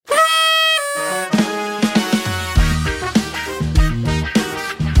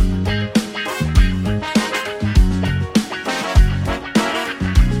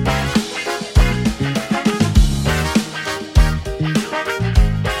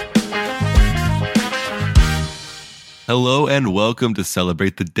Hello and welcome to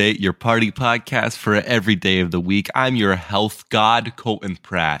Celebrate the Date, your party podcast for every day of the week. I'm your health god, Colton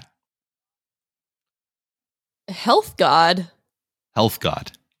Pratt. Health god? Health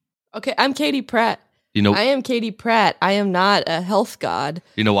god. Okay, I'm Katie Pratt. I am Katie Pratt. I am not a health god.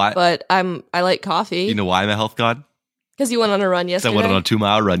 You know why? But I like coffee. You know why I'm a health god? Because you went on a run yesterday. I went on a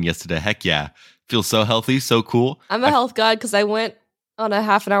 2-mile run yesterday. Heck yeah. Feels so healthy, so cool. I'm a health god because I went on a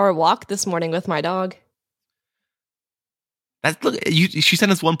half-an-hour walk this morning with my dog. She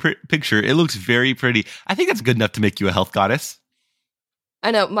sent us one picture. It looks very pretty. I think that's good enough to make you a health goddess. I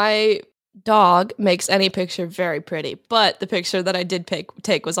know. My dog makes any picture very pretty, but the picture that I did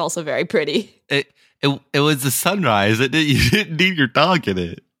take was also very pretty. It was the sunrise. You didn't need your dog in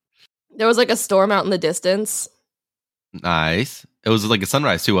it. There was like a storm out in the distance. Nice. It was like a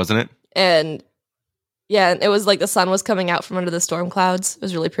sunrise too, wasn't it? And yeah, it was like the sun was coming out from under the storm clouds. It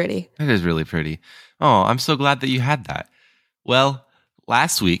was really pretty. It is really pretty. Oh, I'm so glad that you had that. Well,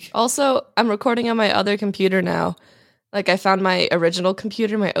 last week... Also, I'm recording on my other computer now. Like, I found my original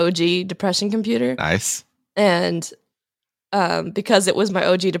computer, my OG depression computer. Nice. And because it was my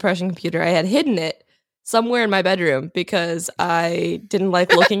OG depression computer, I had hidden it somewhere in my bedroom because I didn't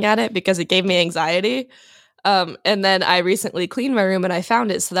like looking at it because it gave me anxiety. And then I recently cleaned my room and I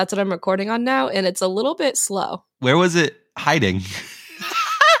found it. So that's what I'm recording on now. And it's a little bit slow. Where was it hiding?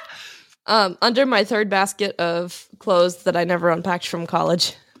 Under my third basket of clothes that I never unpacked from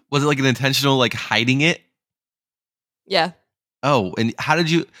college. Was it like an intentional, like, hiding it? Yeah. Oh, and how did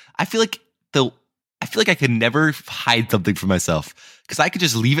you... I feel like I could never hide something from myself because I could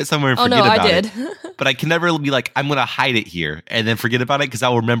just leave it somewhere and forget about it. Oh, no, I did. But I can never be like, I'm going to hide it here and then forget about it because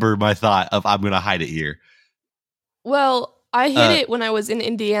I'll remember my thought of I'm going to hide it here. Well, I hid it when I was in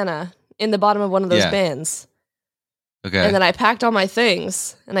Indiana in the bottom of one of those bins. Okay. And then I packed all my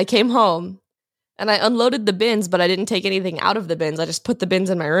things and I came home and I unloaded the bins, but I didn't take anything out of the bins. I just put the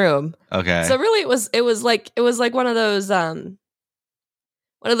bins in my room. Okay. So really it was like one of those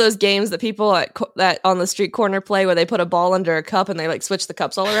games that people that on the street corner play where they put a ball under a cup and they like switch the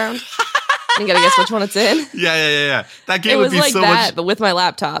cups all around. You gotta guess which one it's in. Yeah. That game would be like so that, much, but with my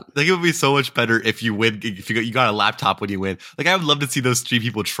laptop. That game would be so much better if you win. If you got a laptop when you win. Like, I would love to see those street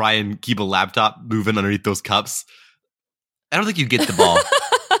people try and keep a laptop moving underneath those cups. I don't think you get the ball.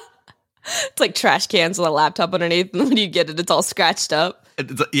 It's like trash cans with a laptop underneath, and when you get it, it's all scratched up.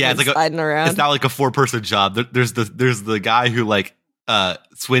 It's like sliding around. It's not like a 4-person job. There's the guy who like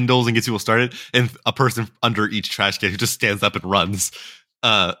swindles and gets people started, and a person under each trash can who just stands up and runs.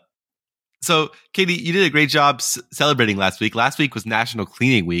 So, Katie, you did a great job celebrating last week. Last week was National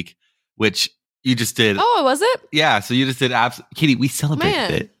Cleaning Week, which you just did. Oh, was it? Yeah, so you just did. Katie, we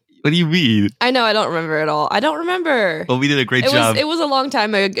celebrated it. What do you mean? I know, I don't remember at all. I don't remember. Well, we did a great job. It was a long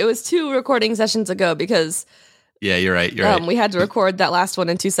time ago. It was 2 recording sessions ago because... Yeah, you're right. You're right. We had to record that last one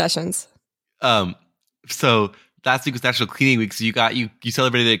in 2 sessions. So last week was National Cleaning Week. So you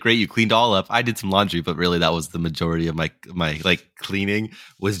celebrated it great. You cleaned all up. I did some laundry, but really that was the majority of my like cleaning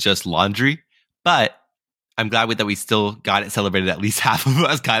was just laundry. But I'm glad that we still got it celebrated. At least half of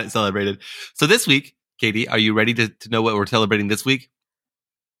us got it celebrated. So this week, Katie, are you ready to know what we're celebrating this week?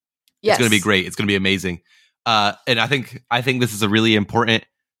 Yes. It's going to be great. It's going to be amazing. And I think this is a really important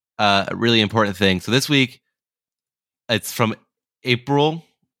thing. So this week, it's from April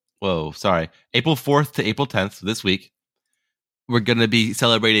 4th to April 10th. So this week, we're going to be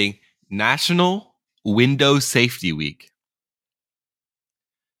celebrating National Window Safety Week.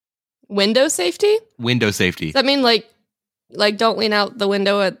 Window safety? Window safety. Does that mean like don't lean out the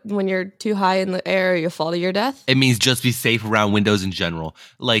window when you're too high in the air or you'll fall to your death? It means just be safe around windows in general.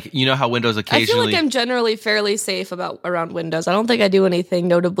 Like, you know how windows occasionally... I feel like I'm generally fairly safe around windows. I don't think I do anything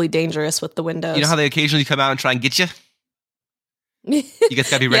notably dangerous with the windows. You know how they occasionally come out and try and get you? You guys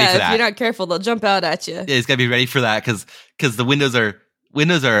gotta be ready for that. If you're not careful, they'll jump out at you. Yeah, you just gotta be ready for that because the windows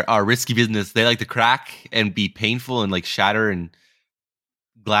are risky business. They like to crack and be painful and like shatter and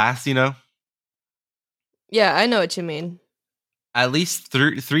glass, you know? Yeah, I know what you mean. At least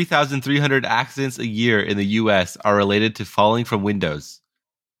 3,300 accidents a year in the U.S. are related to falling from windows.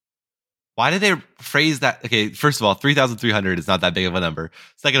 Why did they phrase that? Okay, first of all, 3,300 is not that big of a number.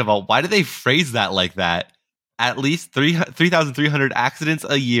 Second of all, why did they phrase that like that? At least 3,300 accidents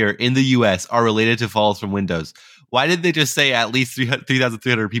a year in the U.S. are related to falls from windows. Why did they just say at least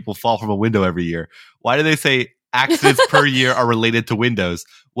 3,300 people fall from a window every year? Why did they say accidents per year are related to windows?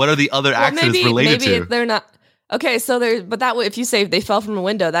 What are the other accidents related to? Maybe they're not. Okay, so but that way, if you say they fell from a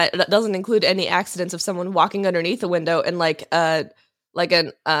window, that doesn't include any accidents of someone walking underneath a window and like a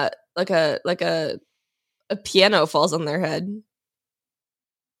piano falls on their head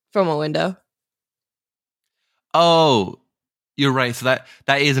from a window. Oh, you're right. So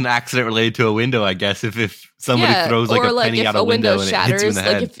that is an accident related to a window, I guess. If somebody throws like a penny out a window and it hits you in the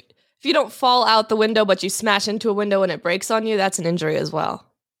head. Like if you don't fall out the window, but you smash into a window and it breaks on you, that's an injury as well.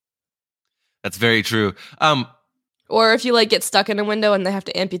 That's very true. Or if you like get stuck in a window and they have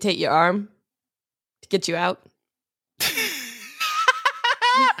to amputate your arm to get you out.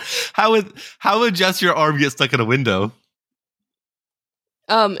 How would just your arm get stuck in a window?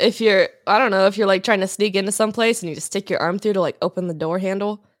 If you're like trying to sneak into some place and you just stick your arm through to like open the door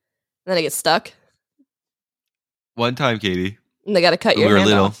handle, and then it gets stuck. One time, Katie, and they got to cut your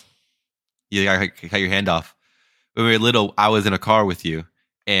hand off. You got to cut your hand off. When we were little, I was in a car with you,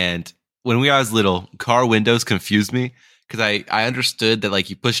 and when I was little, car windows confused me because I understood that like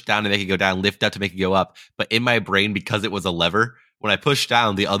you push down to make it go down, lift up to make it go up, but in my brain, because it was a lever, when I pushed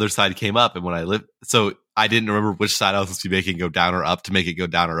down, the other side came up, and when I so I didn't remember which side I was supposed to be making go down or up to make it go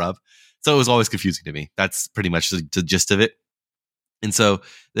down or up. So it was always confusing to me. That's pretty much the gist of it. And so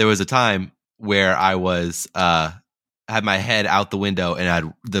there was a time where I was had my head out the window,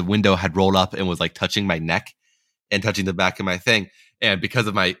 and the window had rolled up and was like touching my neck and touching the back of my thing. And because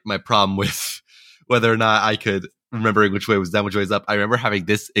of my problem with whether or not I could remembering which way was down, which way was up, I remember having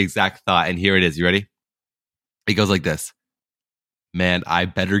this exact thought. And here it is. You ready? It goes like this. Man, I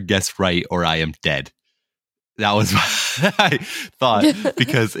better guess right or I am dead. That was what I thought,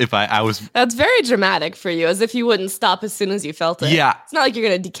 because if I was... That's very dramatic for you, as if you wouldn't stop as soon as you felt it. Yeah. It's not like you're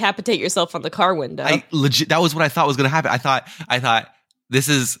going to decapitate yourself on the car window. That was what I thought was going to happen. I thought this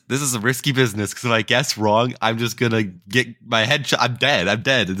is a risky business, because if I guess wrong, I'm just going to get my head shot. I'm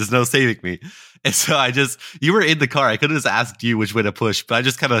dead. There's no saving me. And so you were in the car. I could have just asked you which way to push, but I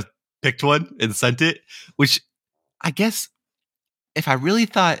just kind of picked one and sent it, which I guess... If I really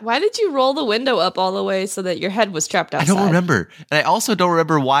thought... Why did you roll the window up all the way so that your head was trapped outside? I don't remember. And I also don't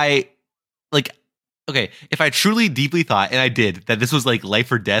remember why... Like, okay, if I truly deeply thought, and I did, that this was like life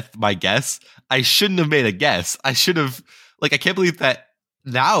or death, my guess, I shouldn't have made a guess. I should have... Like, I can't believe that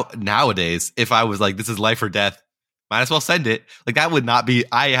nowadays, if I was like, this is life or death, might as well send it. Like, that would not be...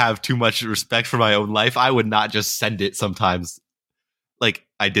 I have too much respect for my own life. I would not just send it sometimes. Like,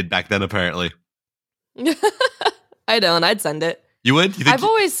 I did back then, apparently. I don't. I'd send it. You would? I've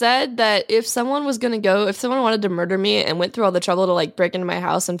always said that if someone wanted to murder me and went through all the trouble to like break into my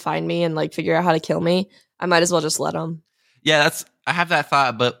house and find me and like figure out how to kill me, I might as well just let them. Yeah, I have that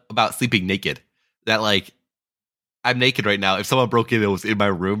thought about sleeping naked. That like, I'm naked right now. If someone broke in and was in my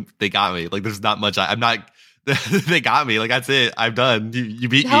room, they got me. Like, there's not much. I'm not. They got me. Like, that's it. I'm done. You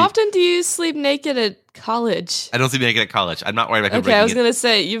beat me. How often do you sleep naked at college? I don't sleep naked at college. I'm not worried about Okay, I was going to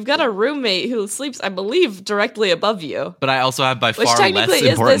say, you've got a roommate who sleeps, I believe, directly above you. But I also have by far less importance. Which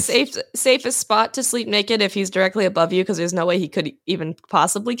technically is the safest spot to sleep naked if he's directly above you, because there's no way he could even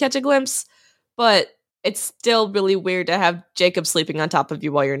possibly catch a glimpse. But it's still really weird to have Jacob sleeping on top of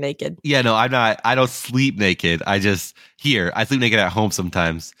you while you're naked. Yeah, no, I'm not. I don't sleep naked. I sleep naked at home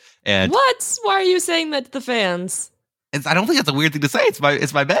sometimes. And what? Why are you saying that to the fans? I don't think that's a weird thing to say.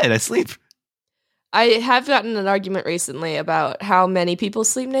 It's my bed. I sleep. I have gotten an argument recently about how many people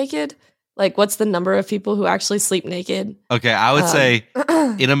sleep naked. Like, what's the number of people who actually sleep naked? Okay, I would say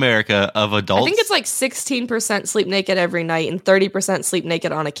in America of adults, I think it's like 16% sleep naked every night and 30% sleep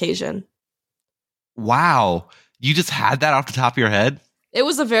naked on occasion. Wow. You just had that off the top of your head? It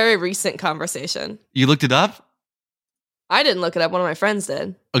was a very recent conversation. You looked it up? I didn't look it up. One of my friends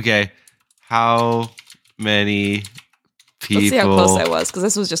did. Okay. How many people... Let's see how close I was, because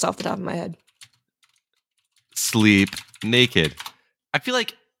this was just off the top of my head. Sleep naked. I feel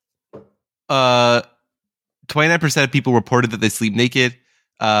like 29% of people reported that they sleep naked.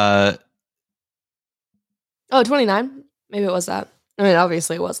 29? Maybe it was that. I mean,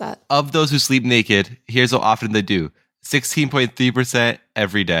 obviously it was that. Of those who sleep naked, here's how often they do. 16.3%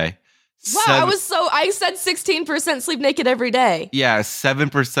 every day. Wow, I said 16% sleep naked every day. Yeah,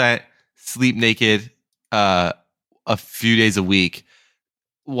 7% sleep naked a few days a week.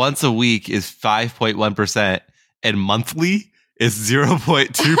 Once a week is 5.1%, and monthly is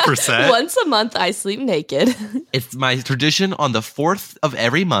 0.2%. Once a month, I sleep naked. It's my tradition on the 4th of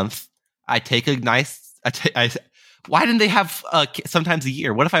every month. I take a nice... why didn't they have sometimes a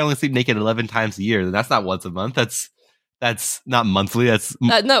year? What if I only sleep naked 11 times a year? Then that's not once a month. That's not monthly. That's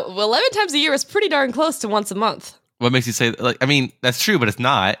no. 11 times a year is pretty darn close to once a month. What makes you say like? I mean, that's true, but it's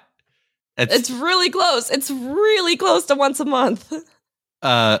not. It's really close. It's really close to once a month.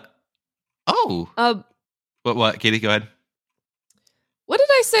 Oh. What? Katie, go ahead. What did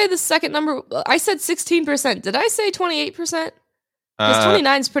I say? The second number. I said 16%. Did I say 28%? Because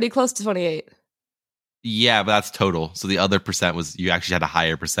 29 is pretty close to 28. Yeah, but that's total. So the other percent was you actually had a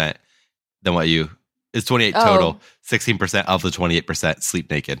higher percent than what you It's 28 total. 16% of the 28% sleep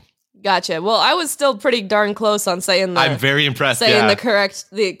naked. Gotcha. Well, I was still pretty darn close on saying I'm very impressed. Saying the correct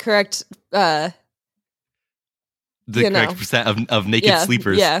percent of naked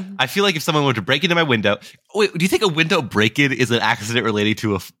sleepers. Yeah. I feel like if someone were to break into my window, wait, do you think a window break-in is an accident relating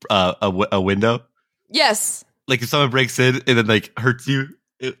to a window? Yes. Like if someone breaks in and then like hurts you.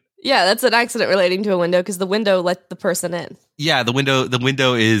 Yeah, that's an accident relating to a window because the window let the person in. Yeah, the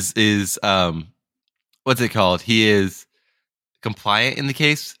window is what's it called? He is compliant in the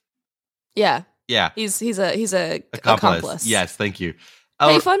case. Yeah. Yeah. He's a accomplice. Yes, thank you.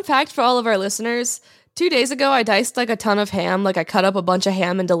 Hey, fun fact for all of our listeners. 2 days ago, I diced like a ton of ham. Like I cut up a bunch of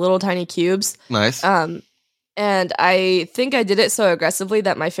ham into little tiny cubes. Nice. And I think I did it so aggressively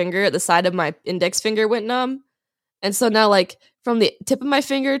that my finger at the side of my index finger went numb. And so now like from the tip of my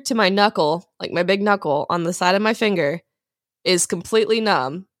finger to my knuckle, like my big knuckle on the side of my finger is completely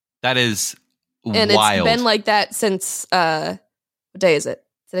numb. That is and wild. It's been like that since, what day is it?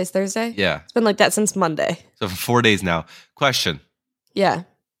 Today's Thursday? Yeah. It's been like that since Monday. So for 4 days now. Question. Yeah.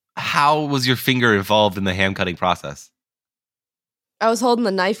 How was your finger involved in the ham cutting process? I was holding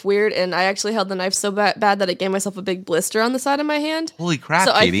the knife weird, and I actually held the knife so bad that it gave myself a big blister on the side of my hand. Holy crap,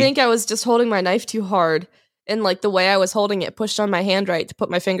 So Katie. I think I was just holding my knife too hard, and like the way I was holding it pushed on my hand right to put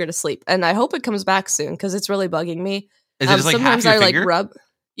my finger to sleep. And I hope it comes back soon because it's really bugging me. Is it just like sometimes half your I finger? like rub.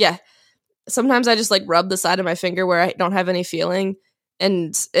 Yeah. Sometimes I just like rub the side of my finger where I don't have any feeling,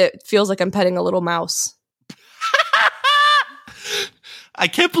 and it feels like I'm petting a little mouse. I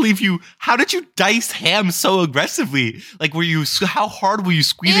can't believe you. How did you dice ham so aggressively? Like, how hard were you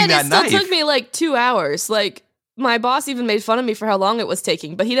squeezing that knife? And it still took me like 2 hours. Like, my boss even made fun of me for how long it was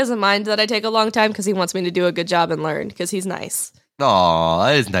taking, but he doesn't mind that I take a long time because he wants me to do a good job and learn because he's nice. Aw,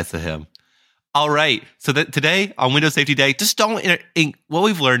 that is nice of him. All right. So today on Windows Safety Day, just don't. What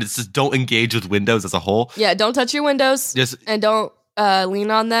we've learned is just don't engage with Windows as a whole. Yeah, don't touch your windows. And don't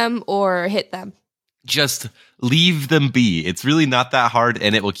lean on them or hit them. Just leave them be. It's really not that hard,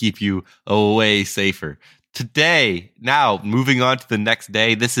 and it will keep you way safer. Today, now moving on to the next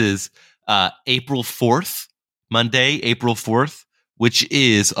day. This is April 4th, Monday, April 4th, which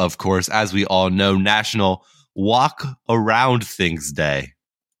is, of course, as we all know, National Walk Around Things Day.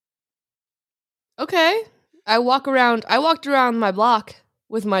 Okay. I walked around my block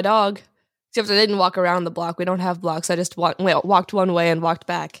with my dog. Except I didn't walk around the block. We don't have blocks. I just walked one way and walked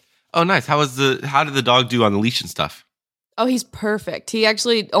back. Oh, nice. How did the dog do on the leash and stuff? Oh, he's perfect. He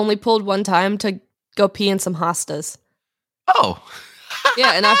actually only pulled one time to go pee in some hostas. Oh.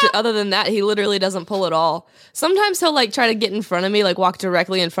 Yeah, and other than that, he literally doesn't pull at all. Sometimes he'll like try to get in front of me, like walk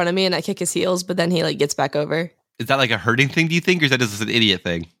directly in front of me, and I kick his heels, but then he like gets back over. Is that like a hurting thing, do you think, or is that just an idiot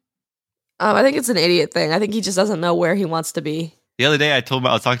thing? I think it's an idiot thing. I think he just doesn't know where he wants to be. The other day, I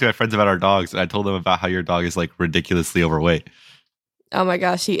was talking to my friends about our dogs, and I told them about how your dog is like ridiculously overweight. Oh my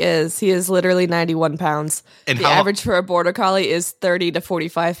gosh, he is. He is literally 91 pounds. And the average for a border collie is 30 to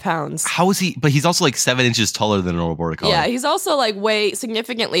 45 pounds. How is he? But he's also like 7 inches taller than a normal border collie. Yeah, he's also like way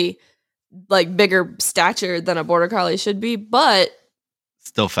significantly like bigger stature than a border collie should be, but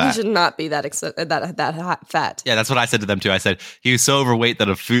still fat. He should not be that fat. Yeah, that's what I said to them too. I said he was so overweight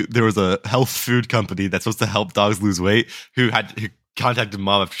that there was a health food company that's supposed to help dogs lose weight who contacted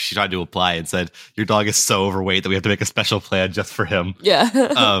mom after she tried to apply and said, your dog is so overweight that we have to make a special plan just for him.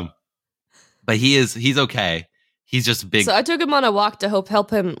 Yeah. But he's okay. He's just big. So I took him on a walk to help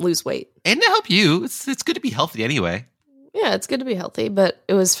him lose weight. And to help you. It's good to be healthy anyway. Yeah, it's good to be healthy, but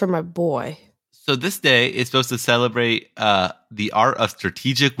it was for my boy. So this day is supposed to celebrate the art of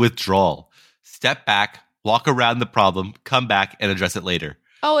strategic withdrawal. Step back, walk around the problem, come back, and address it later.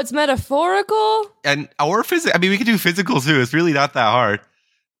 Oh, it's metaphorical? Or physical. I mean, we can do physical too. It's really not that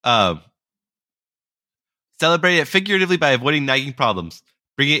hard. Celebrate it figuratively by avoiding nagging problems.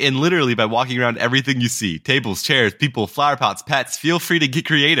 Bring it in literally by walking around everything you see. Tables, chairs, people, flower pots, pets. Feel free to get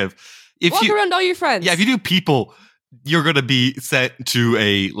creative. Walk around all your friends. Yeah, if you do people, you're going to be sent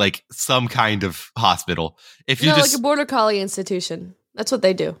to some kind of hospital. If you like a border collie institution. That's what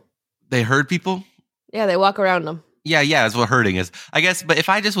they do. They herd people? Yeah, they walk around them. Yeah, that's what herding is. I guess, but if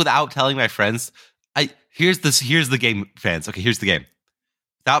I just without telling my friends, here's the game, fans. Okay, here's the game.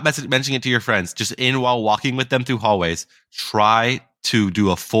 Without mentioning it to your friends, just while walking with them through hallways, try to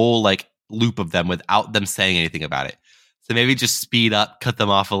do a full loop of them without them saying anything about it. So maybe just speed up, cut them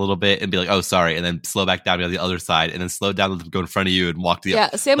off a little bit, and be like, "Oh, sorry," and then slow back down to the other side, and then slow down, let them go in front of you, and walk to the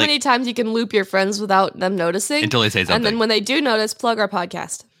other. Yeah, many times you can loop your friends without them noticing until they say something. And then when they do notice, plug our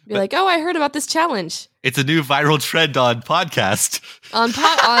podcast Be like, oh, I heard about this challenge. It's a new viral trend on podcast. On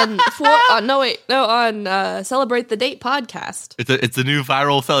Celebrate the Date podcast. It's a new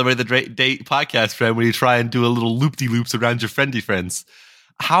viral Celebrate the Date podcast trend when you try and do a little loop-de-loops around your friendly friends.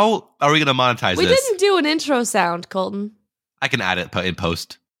 How are we going to monetize We this? didn't do an intro sound, Colton. I can add it in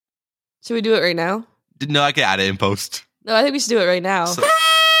post. Should we do it right now? No, I can add it in post. No, I think we should do it right now.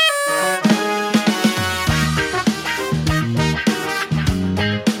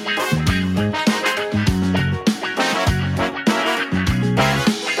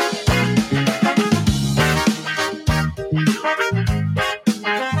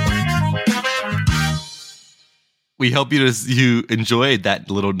 We hope you enjoyed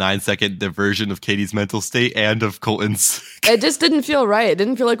that little 9-second diversion of Katie's mental state and of Colton's. It just didn't feel right. It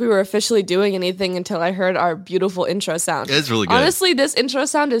didn't feel like we were officially doing anything until I heard our beautiful intro sound. It's really good. Honestly, this intro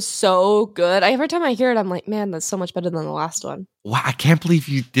sound is so good. Every time I hear it, I'm like, man, that's so much better than the last one. Wow, I can't believe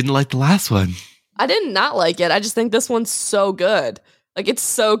you didn't like the last one. I did not like it. I just think this one's so good. Like, it's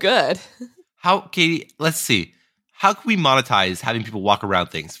so good. Katie, let's see. How can we monetize having people walk around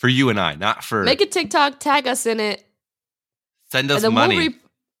things for you and I, not for... Make a TikTok, tag us in it. Send us money.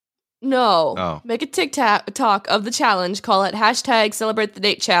 Make a TikTok of the challenge. Call it hashtag Celebrate the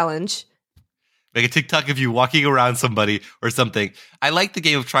Date Challenge. Make a TikTok of you walking around somebody or something. I like the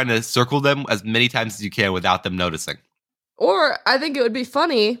game of trying to circle them as many times as you can without them noticing. Or I think it would be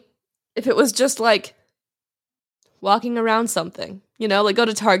funny if it was just like walking around something. You know, like go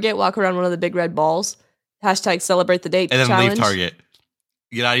to Target, walk around one of the big red balls. Hashtag Celebrate the Date Challenge. And then leave Target.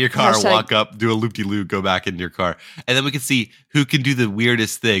 Get out of your car, walk up, do a loop-de-loop, go back in your car. And then we can see who can do the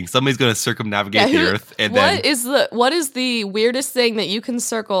weirdest thing. Somebody's going to circumnavigate the earth. And what is the weirdest thing that you can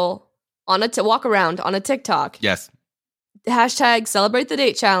circle on walk around on a TikTok? Yes. Hashtag Celebrate the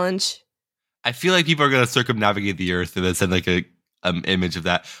Date Challenge. I feel like people are going to circumnavigate the earth and then send like a image of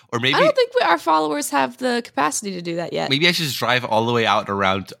that. Or maybe I don't think our followers have the capacity to do that yet. Maybe I should just drive all the way out and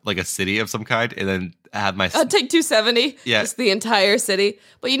around like a city of some kind and then have my... take 270. Yeah. Just the entire city.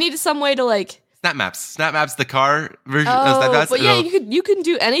 But you need some way to like... Snap Maps, the car version of Snap Maps. But yeah, you can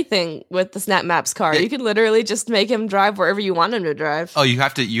do anything with the Snap Maps car. Yeah. You can literally just make him drive wherever you want him to drive. Oh, you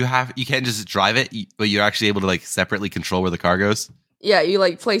can't just drive it, but you're actually able to like separately control where the car goes. Yeah, you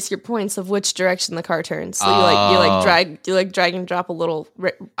like place your points of which direction the car turns. So you drag and drop a little.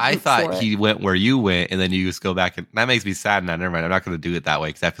 I thought he went where you went, and then you just go back, and that makes me sad. Now, never mind. I'm not going to do it that way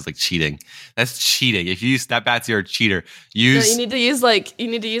because that feels like cheating. That's cheating. If you use Snap Maps, you're a cheater. You need to use like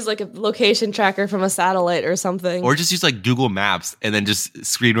a location tracker from a satellite or something, or just use like Google Maps and then just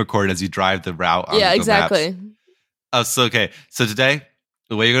screen record as you drive the route. On yeah, Google exactly. Maps. So today,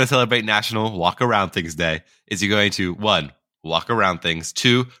 the way you're going to celebrate National Walk Around Things Day is you're going to 1. Walk around things.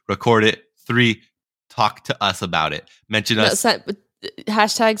 2, record it. 3, talk to us about it. Mention us.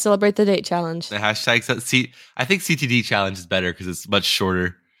 Hashtag Celebrate the Date Challenge. The hashtag. I think CTD Challenge is better because it's much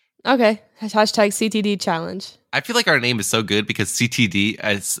shorter. Okay. Hashtag CTD Challenge. I feel like our name is so good because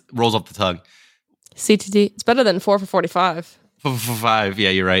CTD rolls off the tongue. CTD. It's better than 4 for 45. 4 for 5.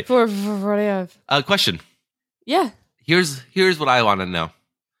 Yeah, you're right. 4 for 45. Question. Yeah. Here's what I want to know.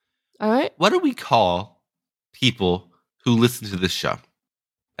 All right. What do we call people who listen to this show?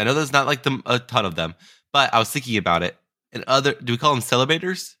 I know there's not like a ton of them, but I was thinking about it. And do we call them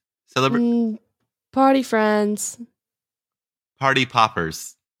celebrators? Party friends. Party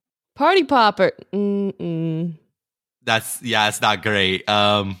poppers. Party popper. Mm-mm. It's not great.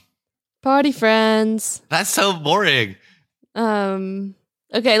 Party friends. That's so boring. Okay,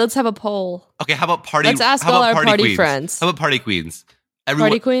 let's have a poll. Okay, how about party? Let's ask all our party friends. How about party queens?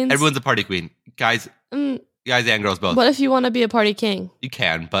 Party queens? Everyone's a party queen. Guys and girls both. What if you want to be a party king? You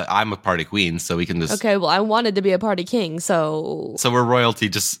can, but I'm a party queen, so we can just... Okay, well, I wanted to be a party king, so... So we're royalty,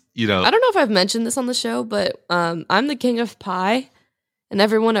 just, I don't know if I've mentioned this on the show, but I'm the king of pie, and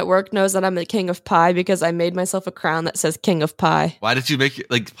everyone at work knows that I'm the king of pie because I made myself a crown that says king of pie. Why did you make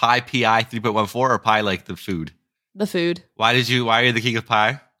it, like, pie, PI 3.14, or pie like the food? The food. Why are you the king of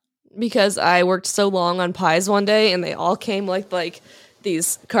pie? Because I worked so long on pies one day, and they all came like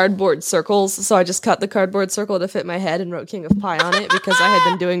these cardboard circles, so I just cut the cardboard circle to fit my head and wrote King of Pie on it because I had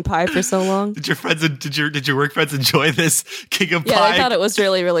been doing pie for so long. Did your work friends enjoy this King of Pie? Yeah, I thought it was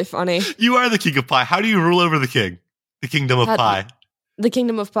really, really funny. You are the King of Pie. How do you rule over the king? The Kingdom of Pie. The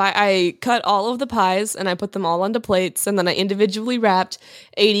Kingdom of Pie. I cut all of the pies and I put them all onto plates, and then I individually wrapped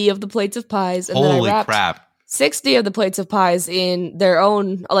 80 of the plates of pies, and then I wrapped crap. 60 of the plates of pies in their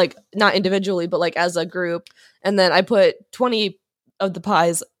own, like, not individually, but like as a group, and then I put 20 of the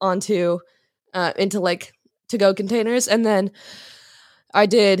pies into like to-go containers, and then I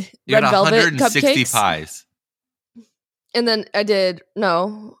did red velvet 160 cupcakes. pies. And then I'm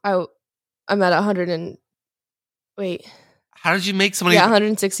at 100 and wait. How did you make so many? Yeah,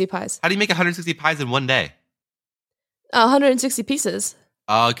 160 pies. How do you make 160 pies in one day? 160 pieces.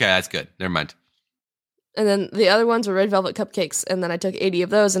 Oh, okay, that's good. Never mind. And then the other ones were red velvet cupcakes. And then I took 80 of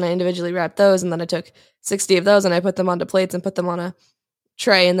those and I individually wrapped those. And then I took 60 of those and I put them onto plates and put them on a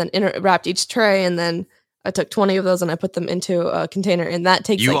tray and then wrapped each tray. And then I took 20 of those and I put them into a container. And that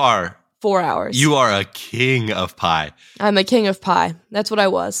takes 4 hours. You are a king of pie. I'm a king of pie. That's what I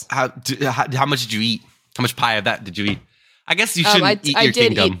was. How much did you eat? How much pie of that did you eat? I guess you shouldn't eat your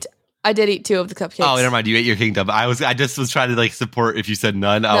kingdom. I did eat 2 of the cupcakes. Oh, never mind. You ate your kingdom. I just was trying to like support if you said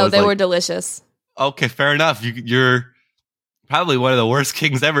none. No, they were delicious. Okay, fair enough. You're probably one of the worst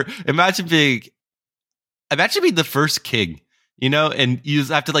kings ever. Imagine being the first king, and you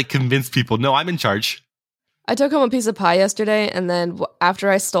just have to like convince people, no, I'm in charge. I took home a piece of pie yesterday, and then after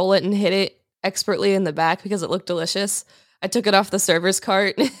I stole it and hid it expertly in the back because it looked delicious, I took it off the server's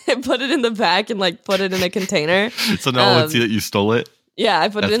cart and put it in the back and like put it in a container. So no one would see that you stole it? Yeah, I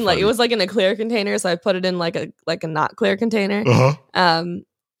put it in funny. It was like in a clear container, so I put it in like a not clear container. Uh-huh.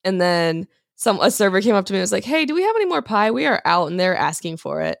 And then a server came up to me and was like, "Hey, do we have any more pie? We are out," and they're asking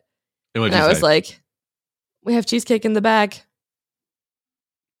for it. And I was like, "We have cheesecake in the bag."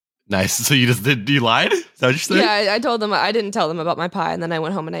 Nice. So you lied? Is that what you're saying? Yeah, I told them. I didn't tell them about my pie, and then I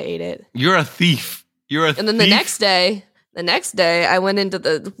went home and I ate it. You're a thief. And then the next day, I went into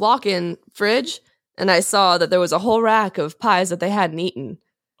the walk-in fridge and I saw that there was a whole rack of pies that they hadn't eaten.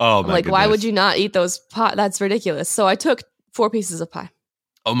 Oh, my goodness. Why would you not eat those pies? That's ridiculous. So I took 4 pieces of pie.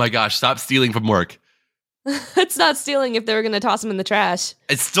 Oh my gosh, stop stealing from work. It's not stealing if they were going to toss them in the trash.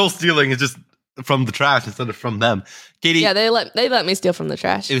 It's still stealing. It's just from the trash instead of from them. Katie. Yeah, they let me steal from the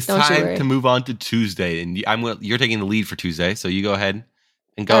trash. It was time to move on to Tuesday, and you're taking the lead for Tuesday, so you go ahead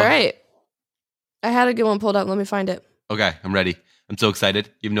and go. All right. I had a good one pulled up. Let me find it. Okay, I'm ready. I'm so excited.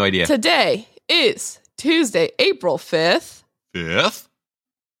 You have no idea. Today is Tuesday, April 5th. 5th?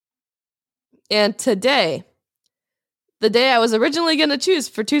 And today, the day I was originally going to choose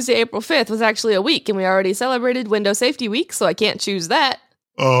for Tuesday, April 5th was actually a week, and we already celebrated Windows Safety Week, so I can't choose that.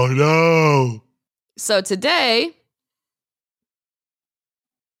 Oh, no. So today...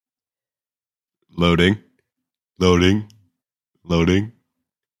 Loading.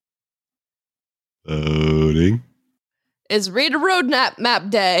 Is Read a Roadmap Map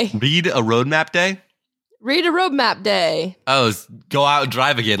Day. Read a Roadmap Day? Read a Roadmap Day. Oh, go out and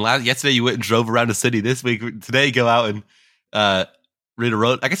drive again. Yesterday you went and drove around the city. This week, today, go out and read a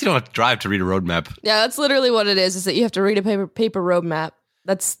road. I guess you don't have to drive to read a roadmap. Yeah, that's literally what it is that you have to read a paper roadmap.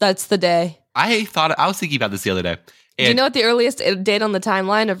 That's the day. I was thinking about this the other day. Do you know what the earliest date on the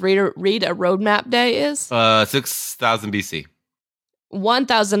timeline of Read a Roadmap Day is? 6,000 BC.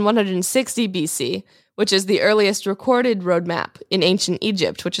 1,160 BC, which is the earliest recorded roadmap in ancient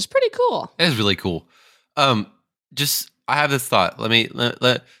Egypt, which is pretty cool. It is really cool. I have this thought. Let me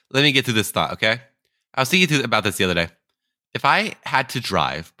get through this thought, okay? I was thinking about this the other day. If I had to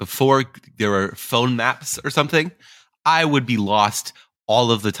drive before there were phone maps or something, I would be lost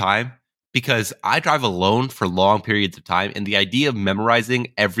all of the time because I drive alone for long periods of time, and the idea of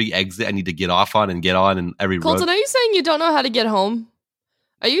memorizing every exit I need to get off on and get on and every Colton, road. Are you saying you don't know how to get home?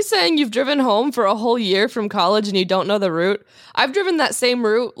 Are you saying you've driven home for a whole year from college and you don't know the route? I've driven that same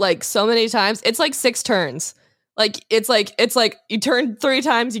route like so many times. It's like 6 turns. It's like you turn 3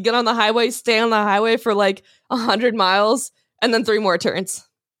 times, you get on the highway, stay on the highway for like 100 miles, and then 3 more turns.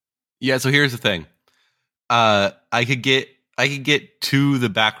 Yeah, so here's the thing. I could get to the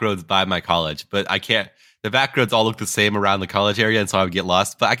back roads by my college, but I can't. The back roads all look the same around the college area, and so I would get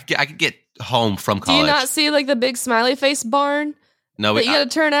lost. But I could get home from college. Do you not see like the big smiley face barn? No, that you got to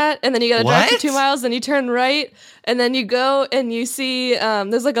turn at, and then you got to drive for 2 miles, then you turn right, and then you go and you see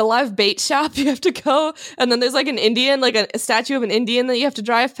there's like a live bait shop you have to go, and then there's like an Indian, like a statue of an Indian that you have to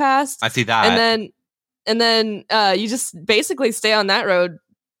drive past. I see that. And then you just basically stay on that road.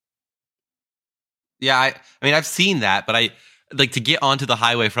 Yeah, I mean I've seen that, but I like to get onto the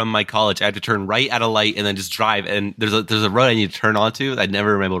highway from my college. I have to turn right at a light and then just drive. And there's a road I need to turn onto. I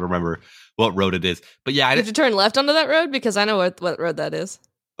never remember what road it is. But yeah, you have to turn left onto that road because I know what road that is.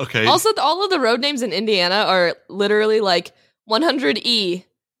 Okay. Also, all of the road names in Indiana are literally like 100E,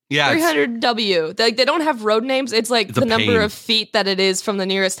 300W. They don't have road names. It's like the number of feet that it is from the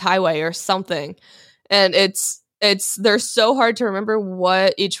nearest highway or something. And they're so hard to remember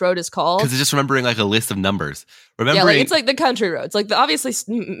what each road is called. Because it's just remembering like a list of numbers. Yeah, like, it's like the country roads. Like obviously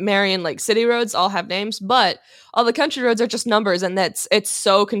Marion, like city roads all have names, but all the country roads are just numbers, and it's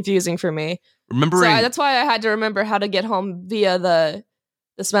so confusing for me. That's why I had to remember how to get home via the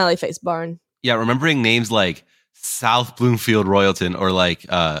smiley face barn. Yeah, remembering names like South Bloomfield, Royalton, or like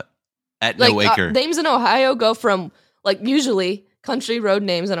at Like No Acre. names in Ohio go from like usually country road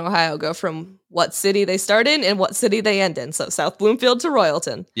names in Ohio go from what city they start in and what city they end in. So South Bloomfield to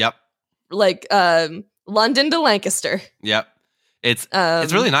Royalton. Yep. Like London to Lancaster. Yep. It's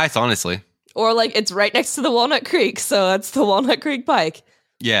really nice, honestly. Or like it's right next to the Walnut Creek, so that's the Walnut Creek Pike.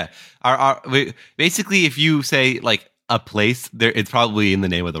 Yeah. Basically, if you say like a place, there it's probably in the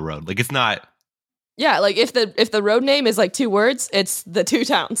name of the road. Like it's not. Yeah, like if the road name is like 2 words, it's the 2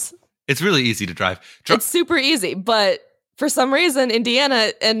 towns. It's really easy to drive. It's super easy, but for some reason,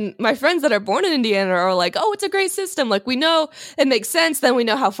 Indiana and my friends that are born in Indiana are like, oh, it's a great system. Like we know it makes sense. Then we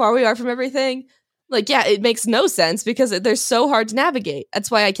know how far we are from everything. Like, yeah, it makes no sense because they're so hard to navigate.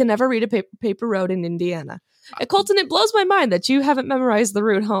 That's why I can never read a paper road in Indiana. And Colton, it blows my mind that you haven't memorized the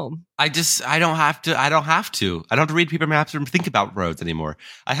route home. I don't have to. I don't have to read paper maps or think about roads anymore.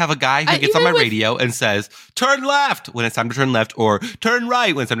 I have a guy who gets on my radio and says, turn left when it's time to turn left, or turn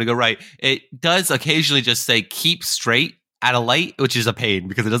right when it's time to go right. It does occasionally just say, keep straight at a light, which is a pain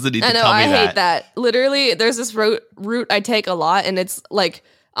because it doesn't need to tell me that. I hate that. Literally, there's this route I take a lot, and it's like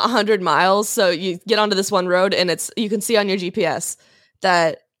 100 miles. So you get onto this one road, and you can see on your GPS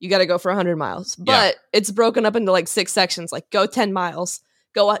that you got to go for 100 miles, but it's broken up into like 6 sections. Like go 10 miles,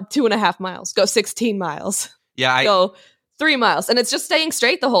 go 2.5 miles, go 16 miles. Yeah, go 3 miles, and it's just staying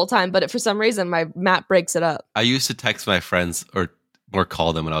straight the whole time. But for some reason, my map breaks it up. I used to text my friends or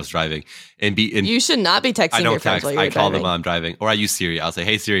call them when I was driving, and you should not be texting your friends while you're driving. I call them while I'm driving, or I use Siri. I'll say,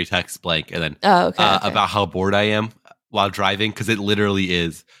 "Hey Siri, text blank," and then okay. About how bored I am while driving because it literally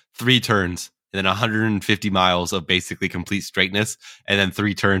is 3 turns. And then 150 miles of basically complete straightness, and then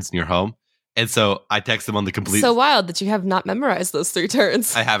 3 turns and you're home. And so I text them on the complete. So wild that you have not memorized those 3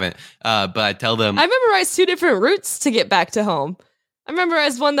 turns. I haven't, but I tell them. I memorized 2 different routes to get back to home. I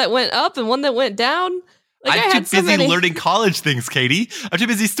memorized one that went up and one that went down. Like, I'm too busy learning college things, Katie. I'm too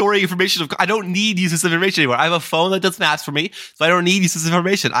busy storing information. I don't need useless information anymore. I have a phone that does maps for me, so I don't need useless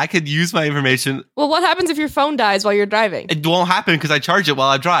information. I could use my information. Well, what happens if your phone dies while you're driving? It won't happen because I charge it while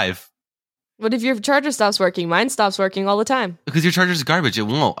I drive. What if your charger stops working? Mine stops working all the time. Because your charger's garbage. It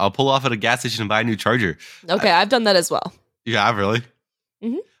won't. I'll pull off at a gas station and buy a new charger. Okay, I've done that as well. Yeah, really?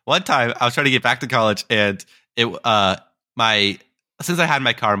 Mm-hmm. One time, I was trying to get back to college, and since I had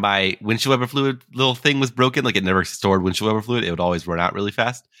my car, my windshield wiper fluid little thing was broken. Like, it never stored windshield wiper fluid. It would always run out really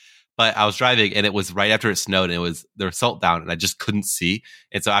fast. But I was driving, and it was right after it snowed, and there was salt down, and I just couldn't see.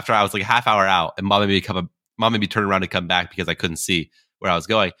 And so after I was like a half hour out, and mom made me turn around and come back because I couldn't see where I was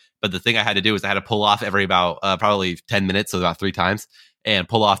going. But the thing I had to do was I had to pull off every about probably 10 minutes, so about 3 times, and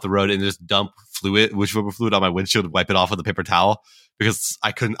pull off the road and just dump windshield wiper fluid on my windshield and wipe it off with a paper towel because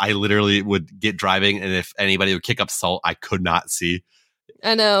I literally would get driving, and if anybody would kick up salt, I could not see.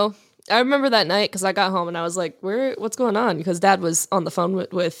 I know. I remember that night because I got home and I was like, what's going on? Because Dad was on the phone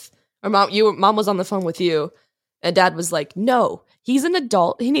with or mom was on the phone with you, and Dad was like, no, he's an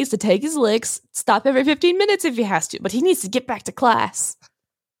adult. He needs to take his licks, stop every 15 minutes if he has to, but he needs to get back to class.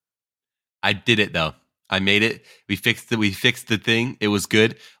 I did it though. I made it. We fixed it. We fixed the thing. It was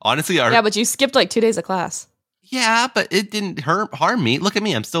good. Honestly, yeah, but you skipped like 2 days of class. Yeah, but it didn't harm me. Look at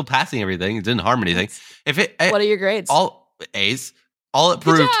me. I'm still passing everything. It didn't harm anything. What are your grades? All A's. All it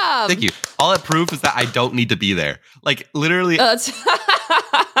proved. Good job. Thank you. All it proved is that I don't need to be there. Like literally. I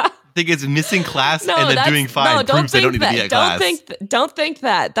think it's missing class and then doing fine proves I don't need to be at class. Don't think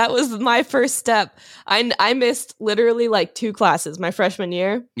that. That was my first step. I missed literally like 2 classes my freshman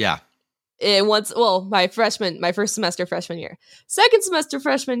year. Yeah. My first semester freshman year. Second semester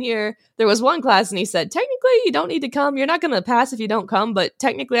freshman year, there was one class and he said, technically you don't need to come. You're not going to pass if you don't come, but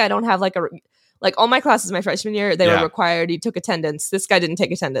technically I don't have like all my classes my freshman year, they were required. You took attendance. This guy didn't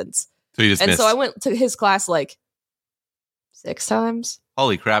take attendance. So you just missed. So I went to his class like 6 times.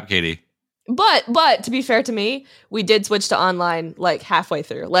 Holy crap, Katie. But to be fair to me, we did switch to online like halfway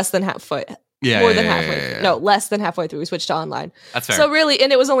through, less than halfway. Yeah, more than halfway. No, less than halfway through. We switched to online. That's fair. So really,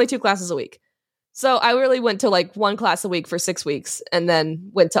 and it was only 2 classes a week. So I really went to like 1 class a week for 6 weeks, and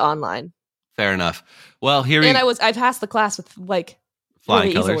then went to online. Fair enough. Well, I passed the class with like flying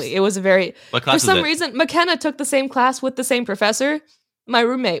really colors. easily. It was What class for some reason McKenna took the same class with the same professor. My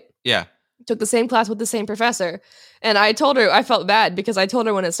roommate. Yeah. Took the same class with the same professor. And I told her, I felt bad because I told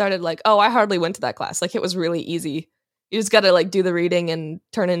her when it started, like, oh, I hardly went to that class. Like, it was really easy. You just got to like do the reading and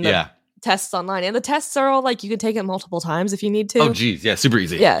turn in the tests online. And the tests are all like, you can take it multiple times if you need to. Oh, geez. Yeah. Super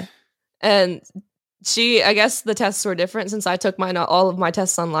easy. Yeah. And I guess the tests were different since I took all of my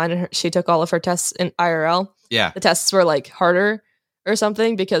tests online and she took all of her tests in IRL. Yeah. The tests were like harder or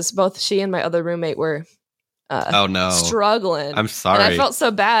something because both she and my other roommate were Oh no. Struggling. I'm sorry. And I felt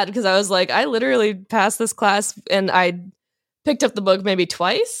so bad because I was like, I literally passed this class and I picked up the book maybe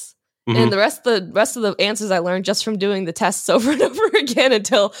twice. And the rest of the answers I learned just from doing the tests over and over again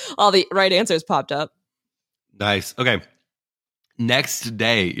until all the right answers popped up. Nice. Okay. Next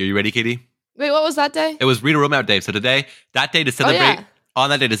day. Are you ready, Katie? Wait, what was that day? It was Read a Roadmap Day. So that day to celebrate, on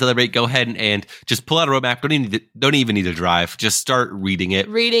that day to celebrate, go ahead and just pull out a roadmap. Don't even need to drive. Just start reading it.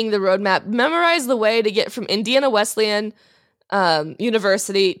 Reading the roadmap. Memorize the way to get from Indiana Wesleyan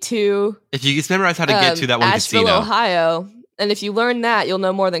University to... If you just memorize how to get to that one Asheville, casino. Ohio. And if you learn that, you'll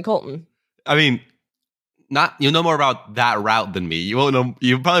know more than Colton. I mean... You'll know more about that route than me. You won't know.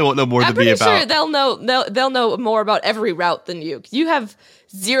 You probably won't know more than me about. I'm pretty sure they'll know more about every route than you. You have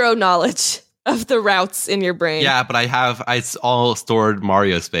zero knowledge of the routes in your brain. Yeah, but it's all stored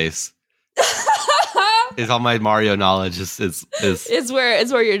Mario space. It's all my Mario knowledge is It's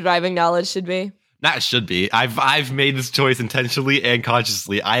where your driving knowledge should be. That should be. I've made this choice intentionally and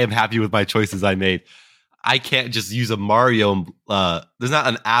consciously. I am happy with my choices I made. I can't just use a Mario. There's not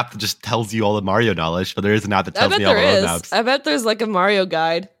an app that just tells you all the Mario knowledge, but there is an app that tells me all the roadmaps. I bet there's like a Mario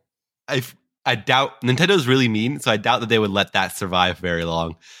guide. I doubt Nintendo's really mean, so I doubt that they would let that survive very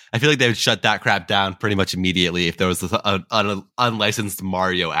long. I feel like they would shut that crap down pretty much immediately if there was an unlicensed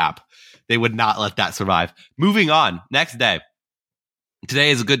Mario app. They would not let that survive. Moving on. Next day.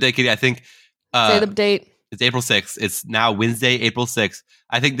 Today is a good day, Katie. I think. Say the date. It's April 6th. It's now Wednesday, April 6th.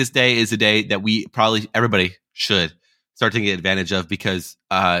 I think this day is a day that everybody should start taking advantage of because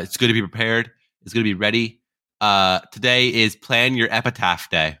it's good to be prepared. It's good to be ready. Today is Plan Your Epitaph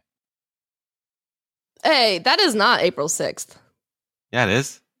Day. Hey, that is not April 6th. Yeah, it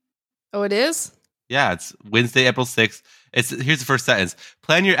is. Oh, it is? Yeah, it's Wednesday, April 6th. Here's the first sentence.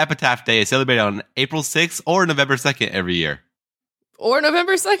 Plan Your Epitaph Day is celebrated on April 6th or November 2nd every year. Or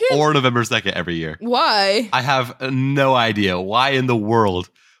November 2nd? Or November 2nd every year. Why? I have no idea. Why in the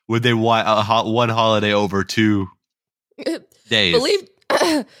world would they want one holiday over 2 days?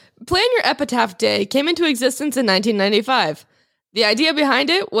 Plan Your Epitaph Day came into existence in 1995. The idea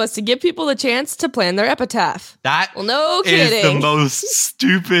behind it was to give people the chance to plan their epitaph. No kidding. Is the most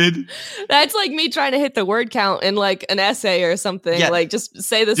stupid. That's like me trying to hit the word count in like an essay or something. Yeah. Like just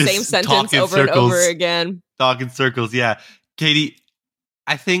say the same sentence over and over again. Talk in circles, yeah. Katie,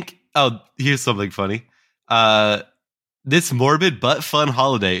 I think, here's something funny. This morbid but fun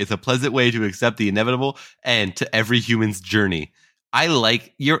holiday is a pleasant way to accept the inevitable end to every human's journey. I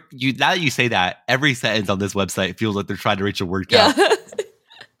like now that you say that, every sentence on this website feels like they're trying to reach a word count.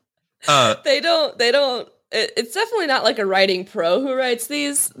 Yeah. They don't. It's definitely not like a writing pro who writes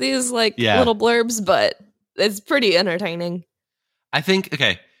these like little blurbs, but it's pretty entertaining. I think,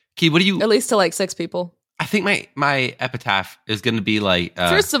 okay, Key, what do you... At least to like 6 people. I think my epitaph is going to be like...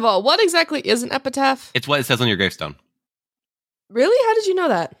 First of all, what exactly is an epitaph? It's what it says on your gravestone. Really? How did you know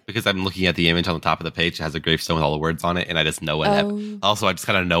that? Because I'm looking at the image on the top of the page. It has a gravestone with all the words on it, and I just know what also, I just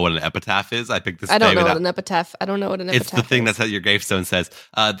kind of know what an epitaph is. I picked this. I don't know what an epitaph. I don't know what an epitaph is. It's the thing that's at your gravestone says.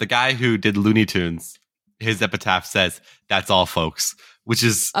 The guy who did Looney Tunes, his epitaph says, "That's all, folks." Which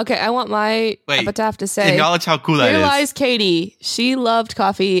is okay. I want my epitaph to say, acknowledge how cool that is. Here lies Katie. She loved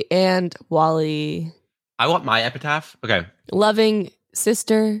coffee and Wally. I want my epitaph. Okay. Loving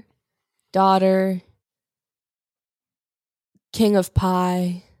sister, daughter, king of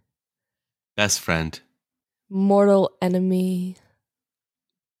pie, best friend, mortal enemy,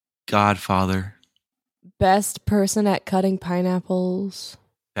 godfather, best person at cutting pineapples,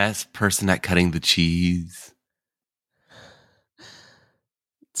 best person at cutting the cheese,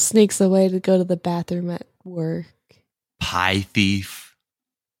 sneaks away to go to the bathroom at work, pie thief.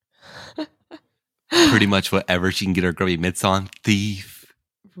 Pretty much whatever she can get her grubby mitts on. Thief.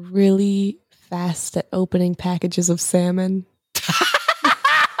 Really fast at opening packages of salmon.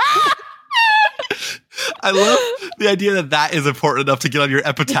 I love the idea that is important enough to get on your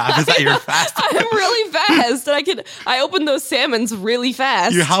epitaph. Is that you're fast? I'm really fast. I open those salmons really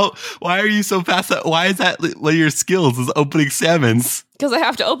fast. Why are you so fast? Why is that one of your skills? Is opening salmons? Because I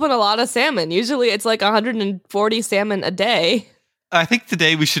have to open a lot of salmon. Usually it's like 140 salmon a day. I think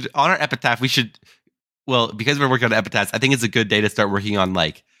today we should, on our epitaph, because we're working on epitaphs, I think it's a good day to start working on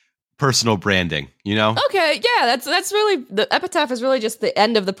like personal branding, you know? Okay, yeah, that's really, the epitaph is really just the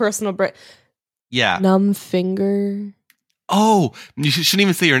end of the personal brand. Yeah. Numb finger. Oh, you shouldn't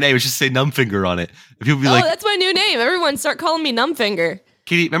even say your name. Just say Numb Finger on it. People be like, that's my new name. Everyone start calling me Numb Finger.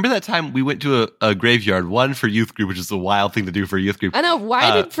 Katie, remember that time we went to a graveyard, one for youth group, which is a wild thing to do for a youth group. I know. Why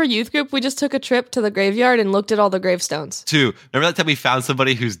did for youth group, we just took a trip to the graveyard and looked at all the gravestones? Two, remember that time we found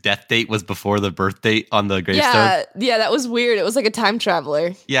somebody whose death date was before the birth date on the gravestone? Yeah, that was weird. It was like a time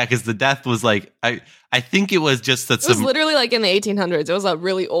traveler. Yeah, because the death was like, I think it was just that it was literally like in the 1800s. It was a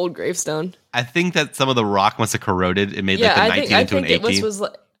really old gravestone. I think that some of the rock must have corroded. It made like the 19 into an 18. It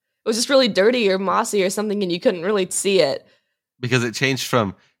was just really dirty or mossy or something, and you couldn't really see it. Because it changed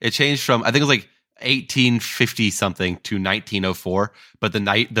from I think it was like 1850 something to 1904, but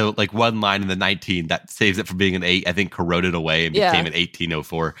the like one line in the 19 that saves it from being an 8, I think corroded away and became an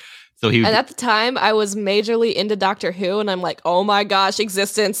 1804. So and at the time I was majorly into Doctor Who, and I'm like, oh my gosh,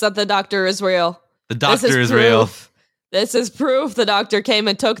 existence that the Doctor is real. The Doctor is real. This is proof the Doctor came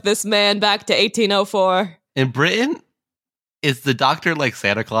and took this man back to 1804. In Britain, is the Doctor like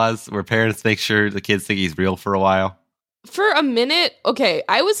Santa Claus, where parents make sure the kids think he's real for a while? For a minute, okay,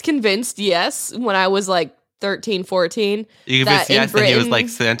 I was convinced, yes, when I was like 13, 14. You convinced yes that he was like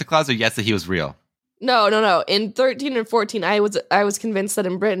Santa Claus, or yes that he was real? No. In 13 and 14, I was convinced that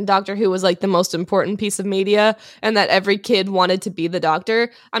in Britain, Doctor Who was like the most important piece of media, and that every kid wanted to be the Doctor.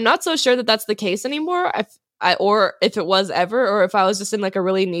 I'm not so sure that that's the case anymore. Or if it was ever, or if I was just in like a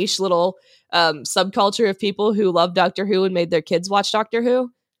really niche little subculture of people who love Doctor Who and made their kids watch Doctor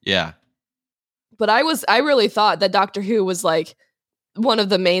Who. Yeah. But I really thought that Doctor Who was like one of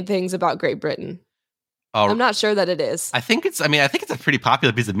the main things about Great Britain. Oh, I'm not sure that it is. I think it's a pretty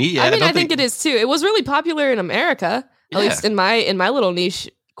popular piece of media. I think it is too. It was really popular in America, at least in my little niche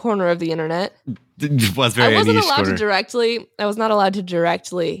corner of the internet. It was very niche corner. I was not allowed to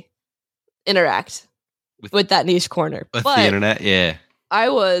directly interact with that niche corner. With the internet, yeah. I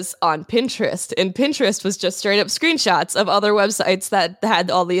was on Pinterest, and Pinterest was just straight up screenshots of other websites that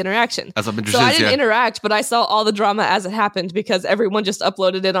had all the interaction. That's what Pinterest is, so I didn't interact, but I saw all the drama as it happened because everyone just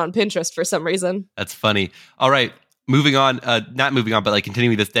uploaded it on Pinterest for some reason. That's funny. All right, moving on. Not moving on, but like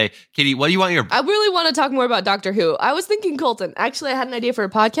continuing this day. Katie, what do you want your... I really want to talk more about Doctor Who. I was thinking, Colton, actually I had an idea for a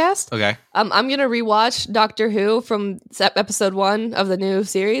podcast. Okay. I'm going to rewatch Doctor Who from episode 1 of the new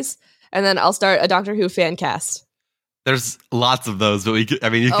series, and then I'll start a Doctor Who fan cast. There's lots of those, but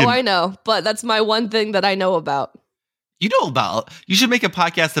I know, but that's my one thing that I know about. You should make a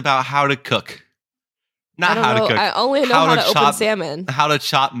podcast about how to cook. Not how to cook. I only know how to open salmon. How to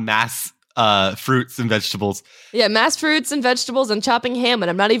chop mass fruits and vegetables. Yeah, mass fruits and vegetables and chopping ham,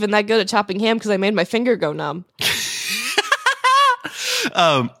 and I'm not even that good at chopping ham because I made my finger go numb.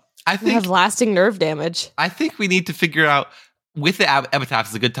 I think it has lasting nerve damage. I think we need to figure out, with the epitaph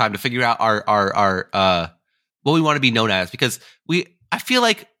is a good time to figure out our what we want to be known as, because I feel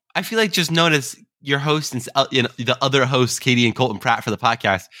like just known as your host and the other hosts, Katie and Colton Pratt, for the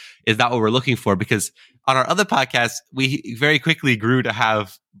podcast is not what we're looking for, because on our other podcast we very quickly grew to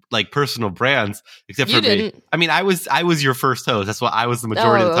have like personal brands, except for me. I mean, I was your first host. That's why I was the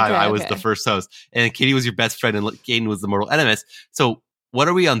majority of the time. I was the first host, and Katie was your best friend, and Gaten was the mortal enemies. So what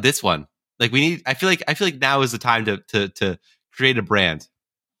are we on this one? Like I feel like now is the time to create a brand.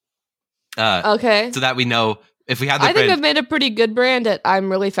 Okay. So that we know. If we have I think I've made a pretty good brand at I'm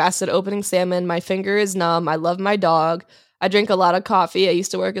really fast at opening salmon. My finger is numb. I love my dog. I drink a lot of coffee. I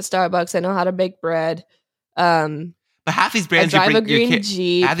used to work at Starbucks. I know how to bake bread. But half these brands I drive a green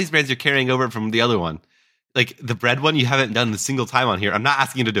Jeep. Half these brands you're carrying over from the other one. Like the bread one, you haven't done a single time on here. I'm not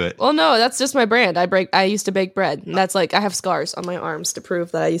asking you to do it. Well, no, that's just my brand. I used to bake bread. And that's like I have scars on my arms to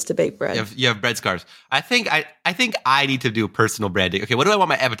prove that I used to bake bread. You have bread scars. I think I need to do personal branding. Okay, what do I want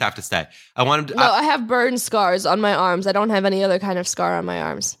my epitaph to say? I want him to. I have burn scars on my arms. I don't have any other kind of scar on my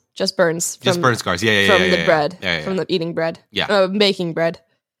arms. Just burns. Burn scars. Yeah. From the bread. Yeah. From the eating bread. Yeah. Baking bread.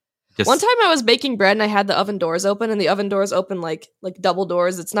 One time I was baking bread and I had the oven doors open, and the oven doors open like double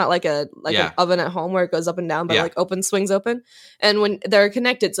doors. It's not like an oven at home where it goes up and down, but like swings open. And when they're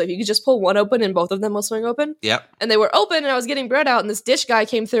connected, so if you could just pull one open and both of them will swing open. Yep. And they were open, and I was getting bread out, and this dish guy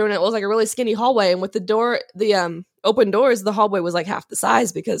came through, and it was like a really skinny hallway. And with the open doors, the hallway was like half the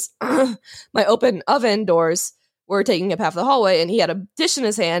size because my open oven doors were taking up half the hallway, and he had a dish in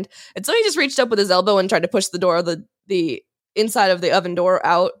his hand, and so he just reached up with his elbow and tried to push the door of the inside of the oven door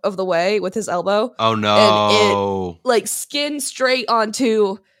out of the way with his elbow. Oh no. And it like skinned straight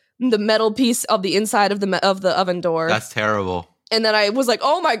onto the metal piece of the inside of the oven door. That's terrible. And then I was like,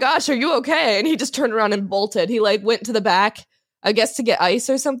 "Oh my gosh, are you okay?" And he just turned around and bolted. He like went to the back, I guess to get ice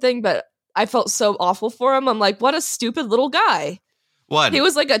or something, but I felt so awful for him. I'm like, "What a stupid little guy." What? He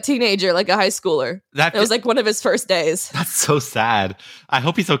was like a teenager, like a high schooler. It was like one of his first days. That's so sad. I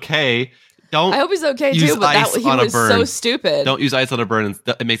hope he's okay. I hope he's okay too, but he was so stupid. Don't use ice on a burn.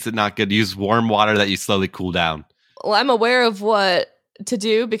 It makes it not good. Use warm water that you slowly cool down. Well, I'm aware of what to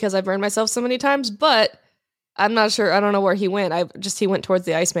do because I burned myself so many times, but I'm not sure. I don't know where he went. He went towards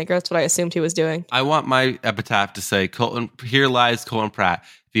the ice maker. That's what I assumed he was doing. I want my epitaph to say, here lies Colin Pratt,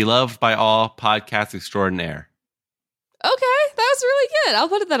 beloved by all, podcast extraordinaire. Okay, that was really good. I'll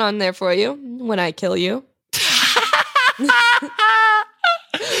put that on there for you when I kill you.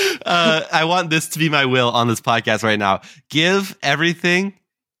 I want this to be my will on this podcast right now. Give everything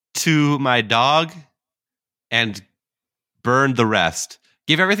to my dog and burn the rest.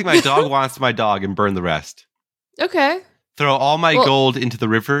 Give everything my dog wants to my dog and burn the rest. Okay. Throw all my gold into the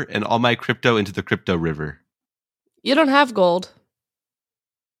river and all my crypto into the crypto river. You don't have gold.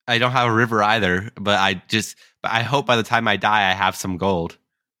 I don't have a river either, but I hope by the time I die, I have some gold.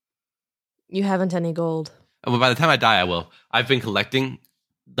 You haven't any gold. Well, by the time I die, I will. I've been collecting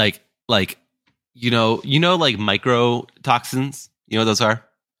like like microtoxins. You know what those are?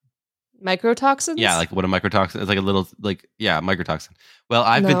 Microtoxins? Yeah, like what a microtoxin is, like a little microtoxin. Well,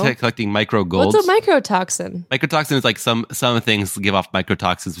 I've been collecting micro golds. What's a microtoxin? Microtoxin is like some things give off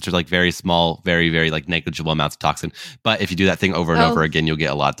microtoxins, which are like very small, very, very like negligible amounts of toxin. But if you do that thing over and over again, you'll get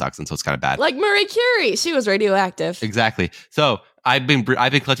a lot of toxin. So it's kind of bad. Like Marie Curie, she was radioactive. Exactly. So I've been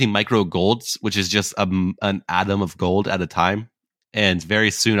collecting micro golds, which is just an atom of gold at a time, and very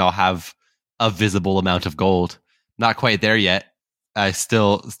soon I'll have a visible amount of gold. Not quite there yet.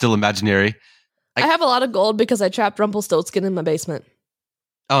 Still imaginary. I have a lot of gold because I trapped Rumpelstiltskin in my basement.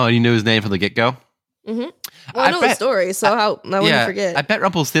 Oh, you knew his name from the get-go? Mm-hmm. Well, I know the story, so I wouldn't forget. I bet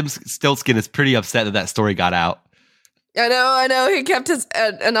Rumpelstiltskin is pretty upset that story got out. I know. He kept his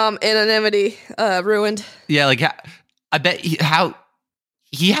anonymity ruined. Yeah, like I bet he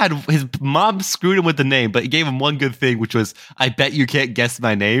had his mom screwed him with the name, but he gave him one good thing, which was, I bet you can't guess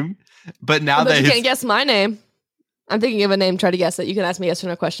my name. But now that you can't guess my name. I'm thinking of a name. Try to guess it. You can ask me yes or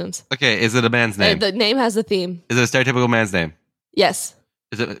no questions. Okay, is it a man's name? The name has a theme. Is it a stereotypical man's name? Yes.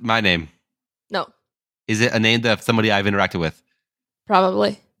 Is it my name? No. Is it a name of somebody I've interacted with?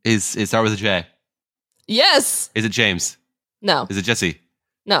 Probably. Is it start with a J? Yes. Is it James? No. Is it Jesse?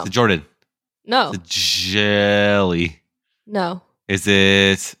 No. Is it Jordan? No. Is it Jelly? No. Is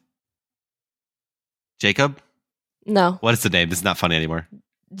it Jacob? No. What is the name? This is not funny anymore.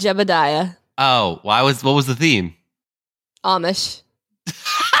 Jebediah. Oh, what was the theme? Amish.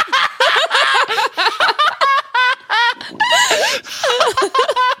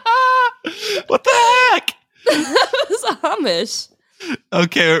 What the heck? That was Amish.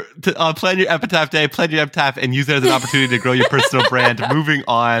 Okay, plan your epitaph day, plan your epitaph, and use it as an opportunity to grow your personal brand. Moving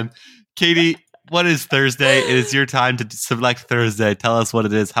on. Katie, what is Thursday? It is your time to select Thursday. Tell us what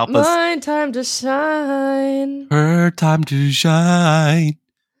it is. Help us. My time to shine. Her time to shine.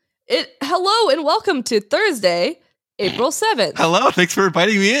 Hello and welcome to Thursday, April 7th. Hello, thanks for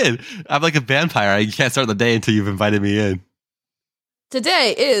inviting me in. I'm like a vampire. You can't start the day until you've invited me in.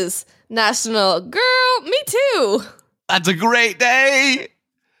 Today is National Girl Me Too. That's a great day.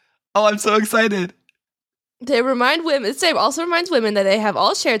 Oh, I'm so excited. This day also reminds women that they have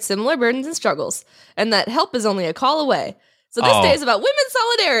all shared similar burdens and struggles, and that help is only a call away. So this day is about women's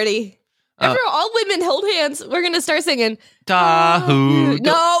solidarity. All women hold hands. We're going to start singing. Dahoo.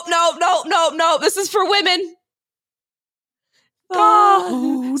 No. This is for women.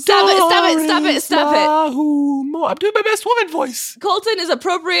 Dahoo. Stop it. Dahoo. I'm doing my best woman voice. Colton is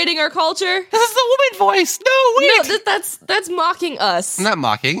appropriating our culture. This is the woman voice. No, wait. No, that's mocking us. I'm not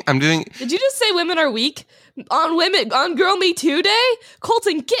mocking. I'm doing... Did you just say women are weak? On Girl Me Too Day?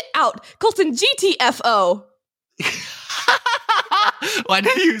 Colton, get out. Colton, GTFO. Why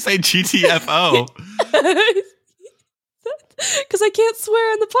did you say GTFO? Because I can't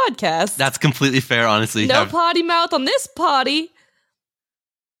swear on the podcast. That's completely fair, honestly. No potty mouth on this potty.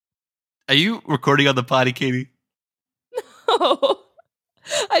 Are you recording on the potty, Katie? No.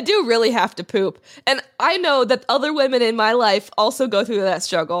 I do really have to poop. And I know that other women in my life also go through that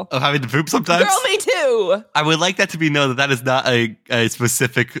struggle. Of having to poop sometimes? Girl, me too. I would like that to be known that is not a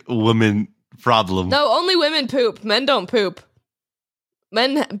specific woman problem. No, only women poop. Men don't poop.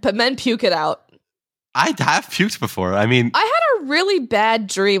 Men puke it out. I have puked before. I mean, I had a really bad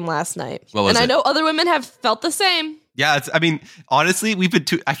dream last night. What was it? I know other women have felt the same. Yeah, honestly, we've been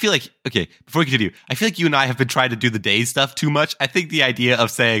I feel like, okay, before we continue, I feel like you and I have been trying to do the day stuff too much. I think the idea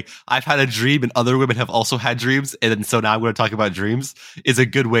of saying, I've had a dream and other women have also had dreams, and so now I'm going to talk about dreams, is a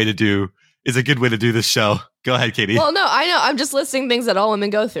good way to do this show. Go ahead, Katie. Well, no, I know. I'm just listing things that all women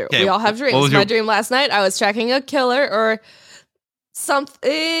go through. Okay, we all have dreams. My dream last night, I was tracking a killer or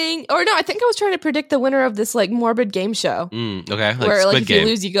something. Or no, I think I was trying to predict the winner of this like morbid game show. Okay, where Squid like if Game. you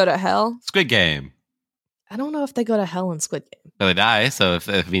lose, you go to hell. Squid Game. I don't know if they go to hell in Squid Game. No, they die. So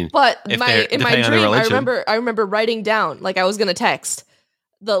but in my dream, I remember writing down, like I was gonna text,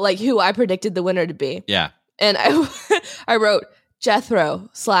 like who I predicted the winner to be. Yeah. And I wrote Jethro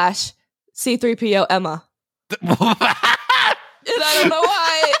 / C3PO Emma. And I don't know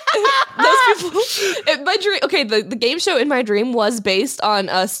why those people in my dream. Okay, the game show in my dream was based on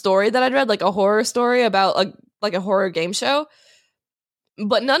a story that I'd read, like a horror story about a horror game show.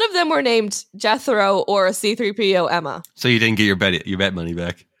 But none of them were named Jethro or C3PO Emma. So you didn't get your bet money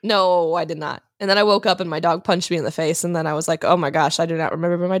back? No, I did not. And then I woke up and my dog punched me in the face. And then I was like, oh my gosh, I do not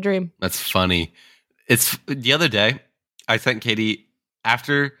remember my dream. That's funny. It's the other day, I sent Katie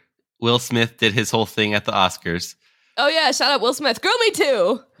after Will Smith did his whole thing at the Oscars. Oh yeah, shout out Will Smith. Girl, me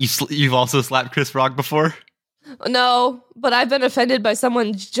too. You've also slapped Chris Rock before? No, but I've been offended by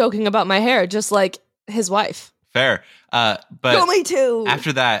someone joking about my hair, just like his wife. Fair. But Girl, me too.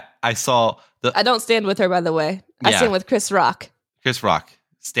 After that, I saw I don't stand with her, by the way. I stand with Chris Rock. Chris Rock.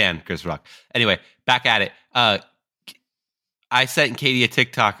 Stan Chris Rock. Anyway, back at it. I sent Katie a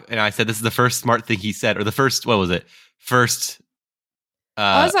TikTok and I said, this is the first smart thing he said, or the first, what was it?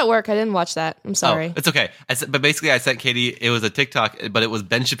 How does that work? I didn't watch that. I'm sorry. Oh, it's okay. But basically, I sent Katie, it was a TikTok, but it was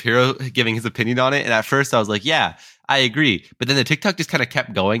Ben Shapiro giving his opinion on it. And at first, I was like, yeah, I agree. But then the TikTok just kind of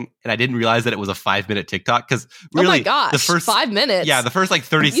kept going. And I didn't realize that it was a 5-minute TikTok. Because really, oh my gosh, the first 5 minutes. Yeah, the first like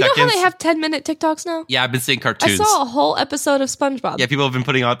 30 seconds. You know how they have 10-minute TikToks now? Yeah, I've been seeing cartoons. I saw a whole episode of SpongeBob. Yeah, people have been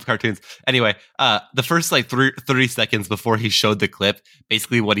putting out cartoons. Anyway, the first like 30 seconds before he showed the clip,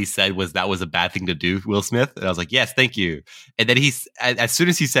 basically what he said was that was a bad thing to do, Will Smith. And I was like, yes, thank you. And then as soon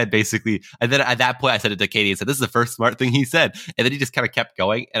as he said basically, and then at that point I said it to Katie and said, this is the first smart thing he said. And then he just kind of kept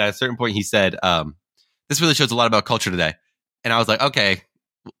going. And at a certain point he said, this really shows a lot about culture today. And I was like, okay,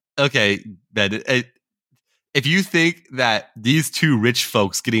 Ben. If you think that these two rich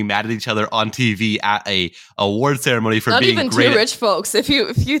folks getting mad at each other on TV at a award ceremony for not being even great, two rich folks. If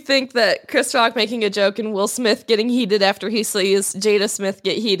you think that Chris Rock making a joke and Will Smith getting heated after he sees Jada Smith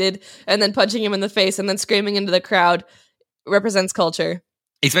get heated and then punching him in the face and then screaming into the crowd represents culture.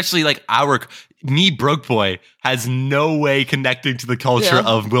 Especially like me broke boy has no way connecting to the culture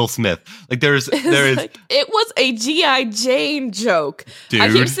of Will Smith. Like there is like, it was a G.I. Jane joke. Dude.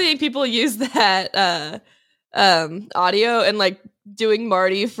 I keep seeing people use that audio and like doing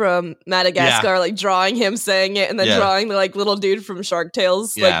Marty from Madagascar, like drawing him saying it and then drawing the like little dude from Shark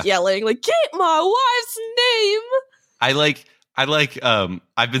Tales like yelling like get my wife's name. I like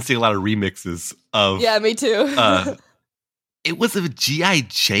I've been seeing a lot of remixes of me too. It was a G.I.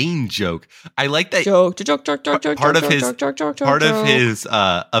 Jane joke. I like that joke. Part of his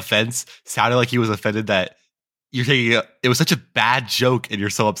offense sounded like he was offended that you're taking it was such a bad joke and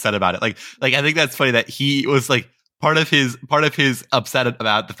you're so upset about it. Like I think that's funny that he was like part of his upset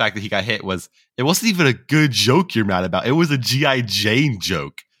about the fact that he got hit was it wasn't even a good joke you're mad about. It was a G.I. Jane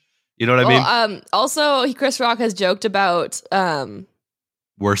joke. You know what I mean? Also, Chris Rock has joked about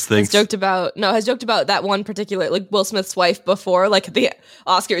worse things. Has joked about that one particular like Will Smith's wife before, like the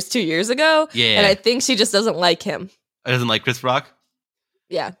Oscars 2 years ago. Yeah, and I think she just doesn't like him. Doesn't like Chris Rock.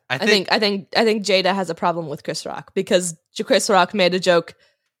 Yeah, I think Jada has a problem with Chris Rock because Chris Rock made a joke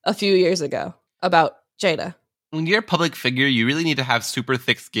a few years ago about Jada. When you're a public figure, you really need to have super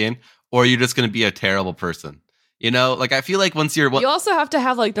thick skin, or you're just going to be a terrible person. You know, like I feel like once you also have to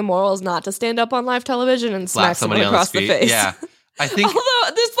have like the morals not to stand up on live television and smack someone across the face. Yeah. I think,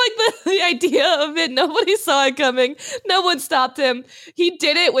 although there's like the idea of it, nobody saw it coming. No one stopped him. He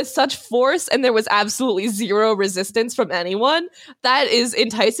did it with such force, and there was absolutely zero resistance from anyone. That is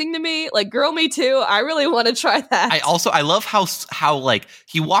enticing to me. Like, girl, me too. I really want to try that. I love how like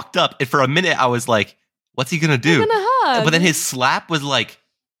he walked up, and for a minute I was like, "What's he gonna do?" Hug. But then his slap was like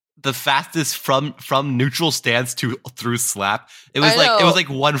the fastest from neutral stance to through slap. It was like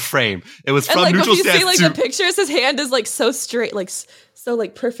one frame. It was from neutral stance. You see like the pictures, his hand is like so straight, like so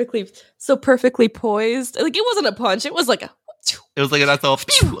like perfectly poised. Like it wasn't a punch. It was like a. It was like a nice little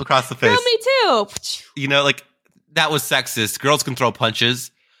across the face. Girl, me too. You know, like that was sexist. Girls can throw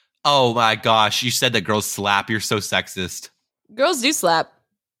punches. Oh my gosh, you said that girls slap. You're so sexist. Girls do slap.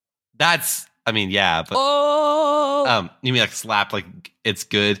 I mean, yeah, but you mean like slap, like it's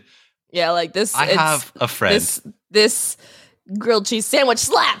good? Yeah, like this. I have a friend. This grilled cheese sandwich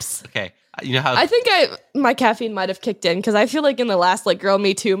slaps. Okay, you know how I think my caffeine might have kicked in because I feel like in the last like Girl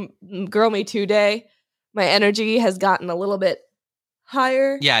Me Too day, my energy has gotten a little bit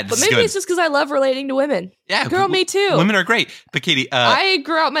higher. Yeah, but maybe it's just because I love relating to women. Yeah, Girl Me Too. Women are great, but Katie, I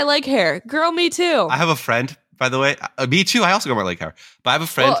grew out my leg hair. Girl Me Too. I have a friend. By the way, me too. I also go my leg hair. But I have a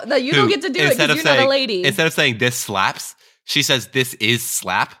friend. Well, no, you don't get to do it because you're not a lady. Instead of saying this slaps, she says this is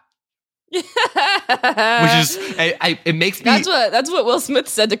slap. which is it makes me. That's what Will Smith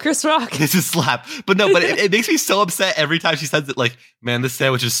said to Chris Rock. It's a slap, but no, but it makes me so upset every time she says it. Like, man, this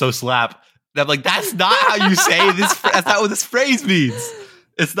sandwich is so slap. And I'm like, that's not how you say this. That's not what this phrase means.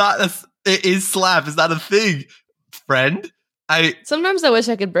 It's not. It is slap. It's not a thing, friend. Sometimes I wish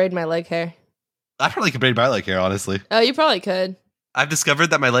I could braid my leg hair. I probably could braid my leg hair, honestly. Oh, you probably could. I've discovered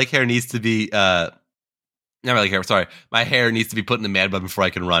that my leg hair needs to be not my leg hair, sorry. My hair needs to be put in the man bun before I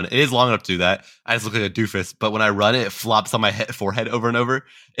can run. It is long enough to do that. I just look like a doofus, but when I run it flops on my forehead over and over.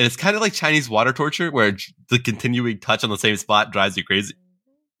 And it's kind of like Chinese water torture where the continuing touch on the same spot drives you crazy.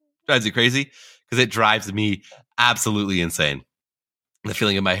 Because it drives me absolutely insane. The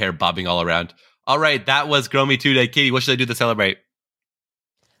feeling of my hair bobbing all around. All right, that was Girl Me Too Day. Katie, what should I do to celebrate?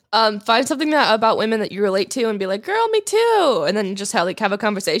 Find something about women that you relate to and be like, girl, me too. And then just have a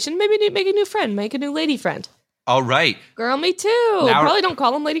conversation. Maybe make a new friend. Make a new lady friend. All right. Girl, me too. Probably don't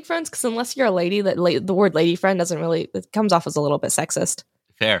call them lady friends because unless you're a lady, the word lady friend it comes off as a little bit sexist.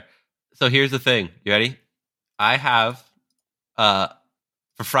 Fair. So here's the thing. You ready? I have,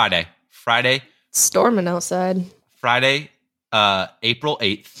 for Friday. Storming outside. Friday, April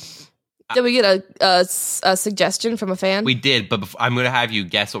 8th. Did we get a suggestion from a fan? We did, but I'm going to have you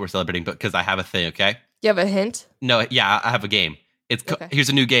guess what we're celebrating because I have a thing, okay? Do you have a hint? No, yeah, I have a game. Okay. Here's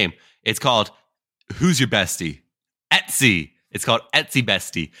a new game. It's called Who's Your Bestie? Etsy. It's called Etsy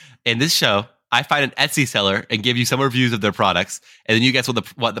Bestie. In this show, I find an Etsy seller and give you some reviews of their products, and then you guess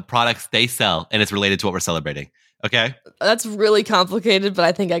what the products they sell, and it's related to what we're celebrating. Okay? That's really complicated, but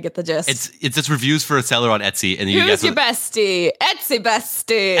I think I get the gist. It's just reviews for a seller on Etsy, and then you Who's guess your bestie? Etsy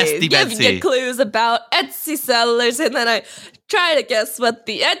bestie. Give you clues about Etsy sellers, and then I try to guess what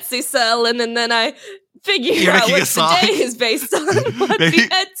the Etsy selling, and then I figure out what the day is based on what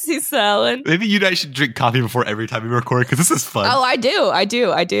the Etsy selling. Maybe you guys should drink coffee before every time we record because this is fun. Oh, I do.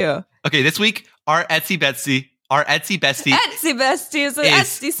 Okay, this week our Etsy bestie. Etsy bestie is an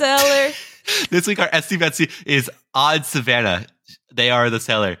Etsy seller. This week, our Etsy Betsy is Odd Savannah. They are the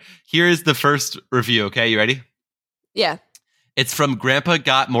seller. Here is the first review, okay? You ready? Yeah. It's from Grandpa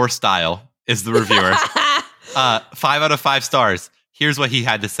Got More Style, is the reviewer. 5 out of 5 stars. Here's what he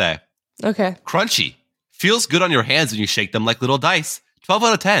had to say. Okay. Crunchy. Feels good on your hands when you shake them like little dice. 12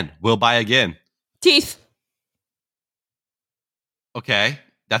 out of 10. Will buy again. Teeth. Okay.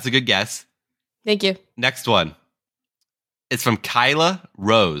 That's a good guess. Thank you. Next one. It's from Kyla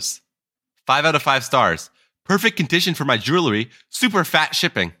Rose. 5 out of 5 stars. Perfect condition for my jewelry. Super fat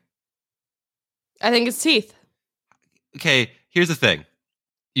shipping. I think it's teeth. Okay, here's the thing.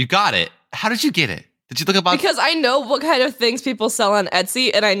 You got it. How did you get it? Did you look up on... Because I know what kind of things people sell on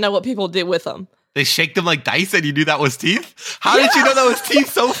Etsy, and I know what people do with them. They shake them like dice and you knew that was teeth? How did you know that was teeth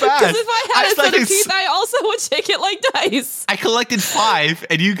so fast? Because if I had a set of teeth, I also would shake it like dice. I collected 5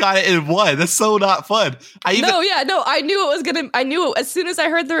 and you got it in 1. That's so not fun. I knew it was gonna. I knew it as soon as I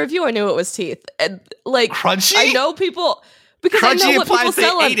heard the review. I knew it was teeth. And like crunchy. I know people because crunchy I know what people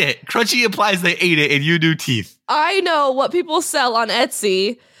sell. Ate it. Crunchy implies they ate it, and you knew teeth. I know what people sell on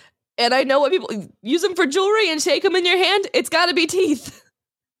Etsy, and I know what people use them for jewelry and shake them in your hand. It's got to be teeth.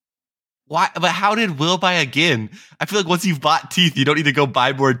 Why? But how did Will buy again? I feel like once you've bought teeth, you don't need to go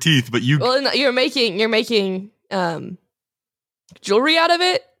buy more teeth. But you're making jewelry out of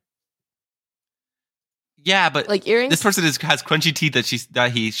it. Yeah, but like earrings. This person has crunchy teeth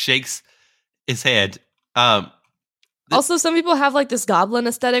that he shakes his head. Also, some people have like this goblin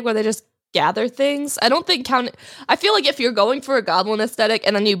aesthetic where they just gather things. I don't think I feel like if you're going for a goblin aesthetic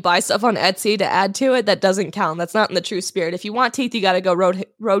and then you buy stuff on Etsy to add to it, that doesn't count. That's not in the true spirit. If you want teeth, you got to go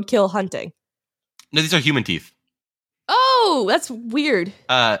roadkill hunting. No, these are human teeth. Oh, that's weird.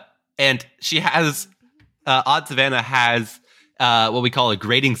 And she has Odd Savannah has what we call a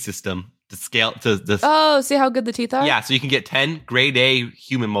grading system to scale to this. Oh, see how good the teeth are? Yeah, so you can get 10 grade A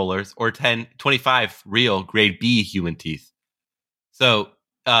human molars or 25 real grade B human teeth. So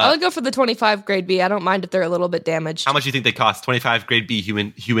I would go for the 25 grade B. I don't mind if they're a little bit damaged. How much do you think they cost? 25 grade B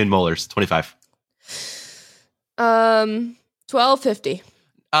human molars. 25. $12.50.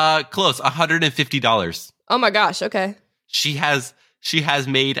 Close. $150. Oh my gosh. Okay. She has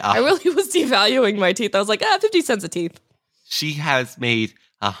made. I really was devaluing my teeth. I was like, 50 cents a teeth. She has made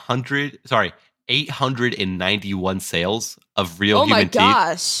 891 sales of real human teeth. Oh my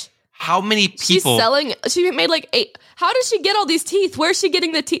gosh. How many people? She made like 8. How does she get all these teeth? Where's she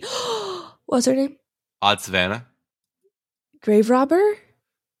getting the teeth? What's her name? Odd Savannah. Grave robber?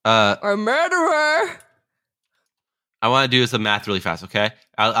 Or murderer? I want to do some math really fast, okay?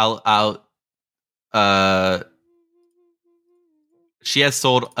 She has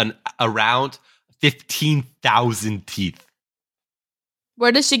sold around 15,000 teeth.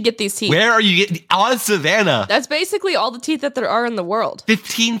 Where does she get these teeth? Where are you getting on Savannah? That's basically all the teeth that there are in the world.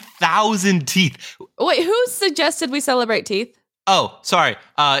 15,000 teeth. Wait, who suggested we celebrate teeth? Oh, sorry.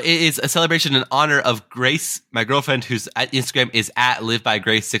 It is a celebration in honor of Grace, my girlfriend, whose Instagram is at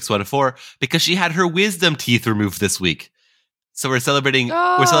livebygrace614, because she had her wisdom teeth removed this week. So we're celebrating.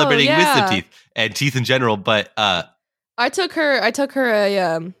 We're celebrating wisdom teeth and teeth in general. But I took her a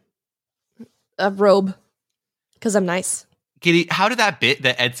robe because I'm nice. Katie, how did that bit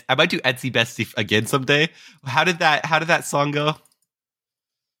that I might do Etsy Bestie again someday? How did that song go?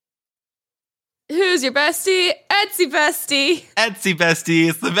 Who's your bestie? Etsy Bestie. Etsy Bestie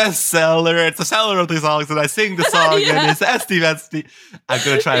is the best seller. It's a seller of these songs, and I sing the song, and it's Etsy Bestie. I'm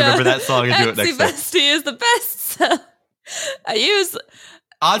going to try and remember that song and do it next time. Etsy Bestie is the best seller. I use...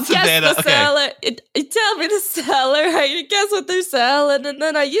 On Savannah, the seller. You tell me the seller. I guess what they're selling, and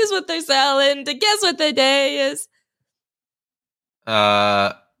then I use what they're selling to guess what their day is.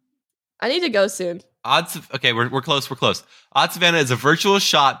 I need to go soon. Okay, we're close. We're close. Odd Savannah is a virtual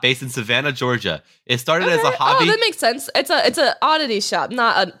shop based in Savannah, Georgia. It started as a hobby. Oh, that makes sense. It's an oddity shop,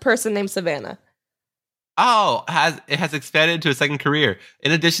 not a person named Savannah. Oh, it has expanded into a second career.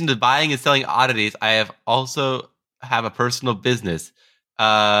 In addition to buying and selling oddities, I have also have a personal business.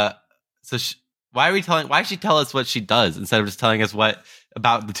 Why did she tell us what she does instead of just telling us what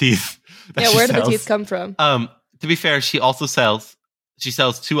about the teeth? Where do the teeth come from? To be fair, she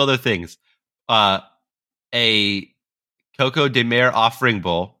sells two other things. A Coco de Mer offering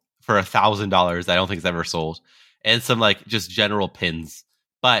bowl for $1,000 I don't think it's ever sold, and some like just general pins.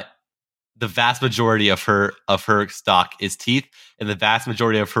 But the vast majority of her stock is teeth, and the vast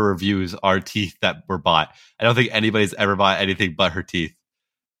majority of her reviews are teeth that were bought. I don't think anybody's ever bought anything but her teeth.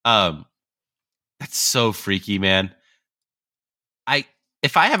 That's so freaky, man.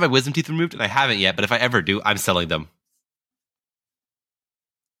 If I have my wisdom teeth removed, and I haven't yet, but if I ever do, I'm selling them.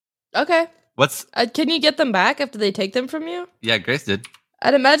 Okay. What's can you get them back after they take them from you? Yeah, Grace did.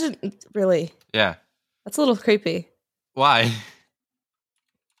 I'd imagine. Really? Yeah. That's a little creepy. Why?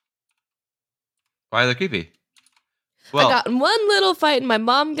 Why are they creepy? Well, I got in one little fight and my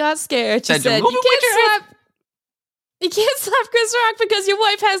mom got scared. She said, you can't slap Chris Rock because your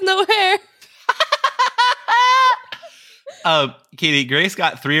wife has no hair. Katie, Grace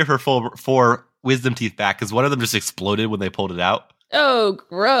got 3 of her four wisdom teeth back because one of them just exploded when they pulled it out. Oh,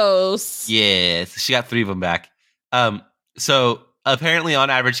 gross. Yes, she got 3 of them back. So apparently on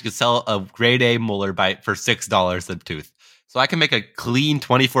average you could sell a grade A molar bite for $6 a tooth. So I can make a clean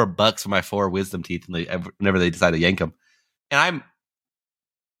 $24 for my 4 wisdom teeth whenever they decide to yank them. And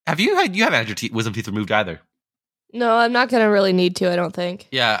you haven't had your wisdom teeth removed either. No, I'm not going to really need to, I don't think.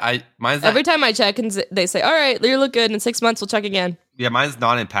 Yeah, mine's every time I check and they say, all right, you look good, in 6 months we'll check again. Yeah, mine's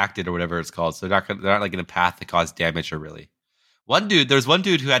non-impacted or whatever it's called. So they're not like in a path that cause damage or really. There's one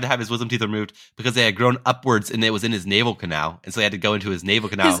dude who had to have his wisdom teeth removed because they had grown upwards and it was in his navel canal. And so he had to go into his navel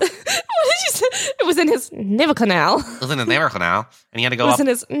canal. What did you say? It was in his navel canal. It was in his navel canal. And he had to go up. It was in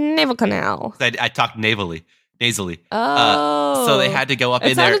his navel canal. I talked nasally. Oh. So they had to go up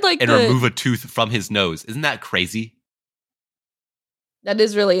in there and remove a tooth from his nose. Isn't that crazy? That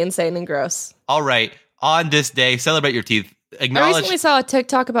is really insane and gross. All right. On this day, celebrate your teeth. I recently saw a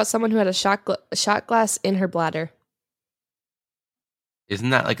TikTok about someone who had a shot glass in her bladder. Isn't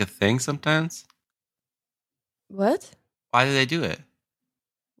that like a thing sometimes? What? Why did they do it?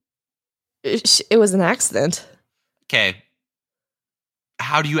 It was an accident. Okay.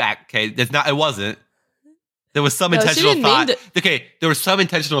 How do you act? Okay, it wasn't. There was some intentional thought. Okay, there was some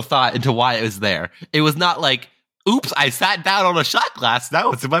intentional thought into why it was there. It was not like, oops, I sat down on a shot glass.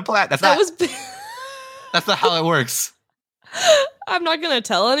 Now it's in my bladder. That's not how it works. I'm not going to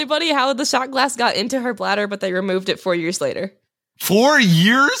tell anybody how the shot glass got into her bladder, but they removed it 4 years later. 4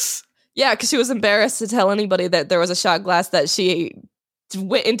 years? Yeah, because she was embarrassed to tell anybody that there was a shot glass that she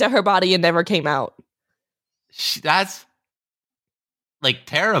went into her body and never came out. That's like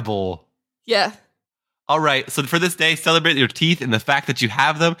terrible. Yeah. All right, so for this day, celebrate your teeth and the fact that you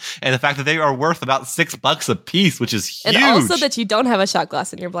have them and the fact that they are worth about $6 a piece, which is huge. And also that you don't have a shot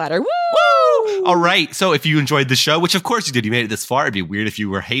glass in your bladder. Woo! Woo! All right, so if you enjoyed the show, which of course you did, you made it this far. It'd be weird if you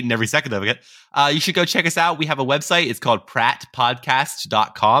were hating every second of it. You should go check us out. We have a website. It's called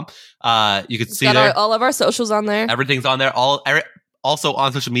prattpodcast.com. You can see there. All of our socials on there. Everything's on there. Also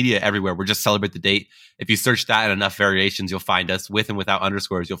on social media everywhere. We're just Celebrate the Date. If you search that in enough variations, you'll find us. With and without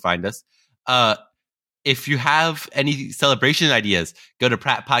underscores, you'll find us. If you have any celebration ideas, go to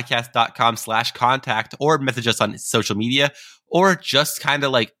prattpodcast.com/contact or message us on social media, or just kind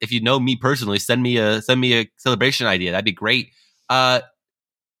of like, if you know me personally, send me a celebration idea. That'd be great.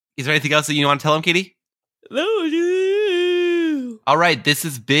 Is there anything else that you want to tell them, Katie? No. All right, this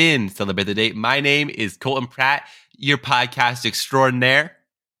has been Celebrate the Date. My name is Colton Pratt, your podcast extraordinaire.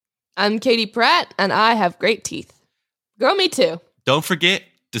 I'm Katie Pratt, and I have great teeth. Grow me too. Don't forget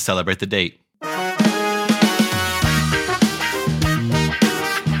to celebrate the date.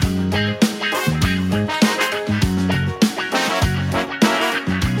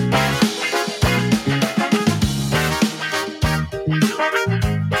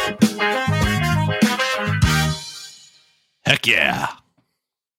 Heck yeah.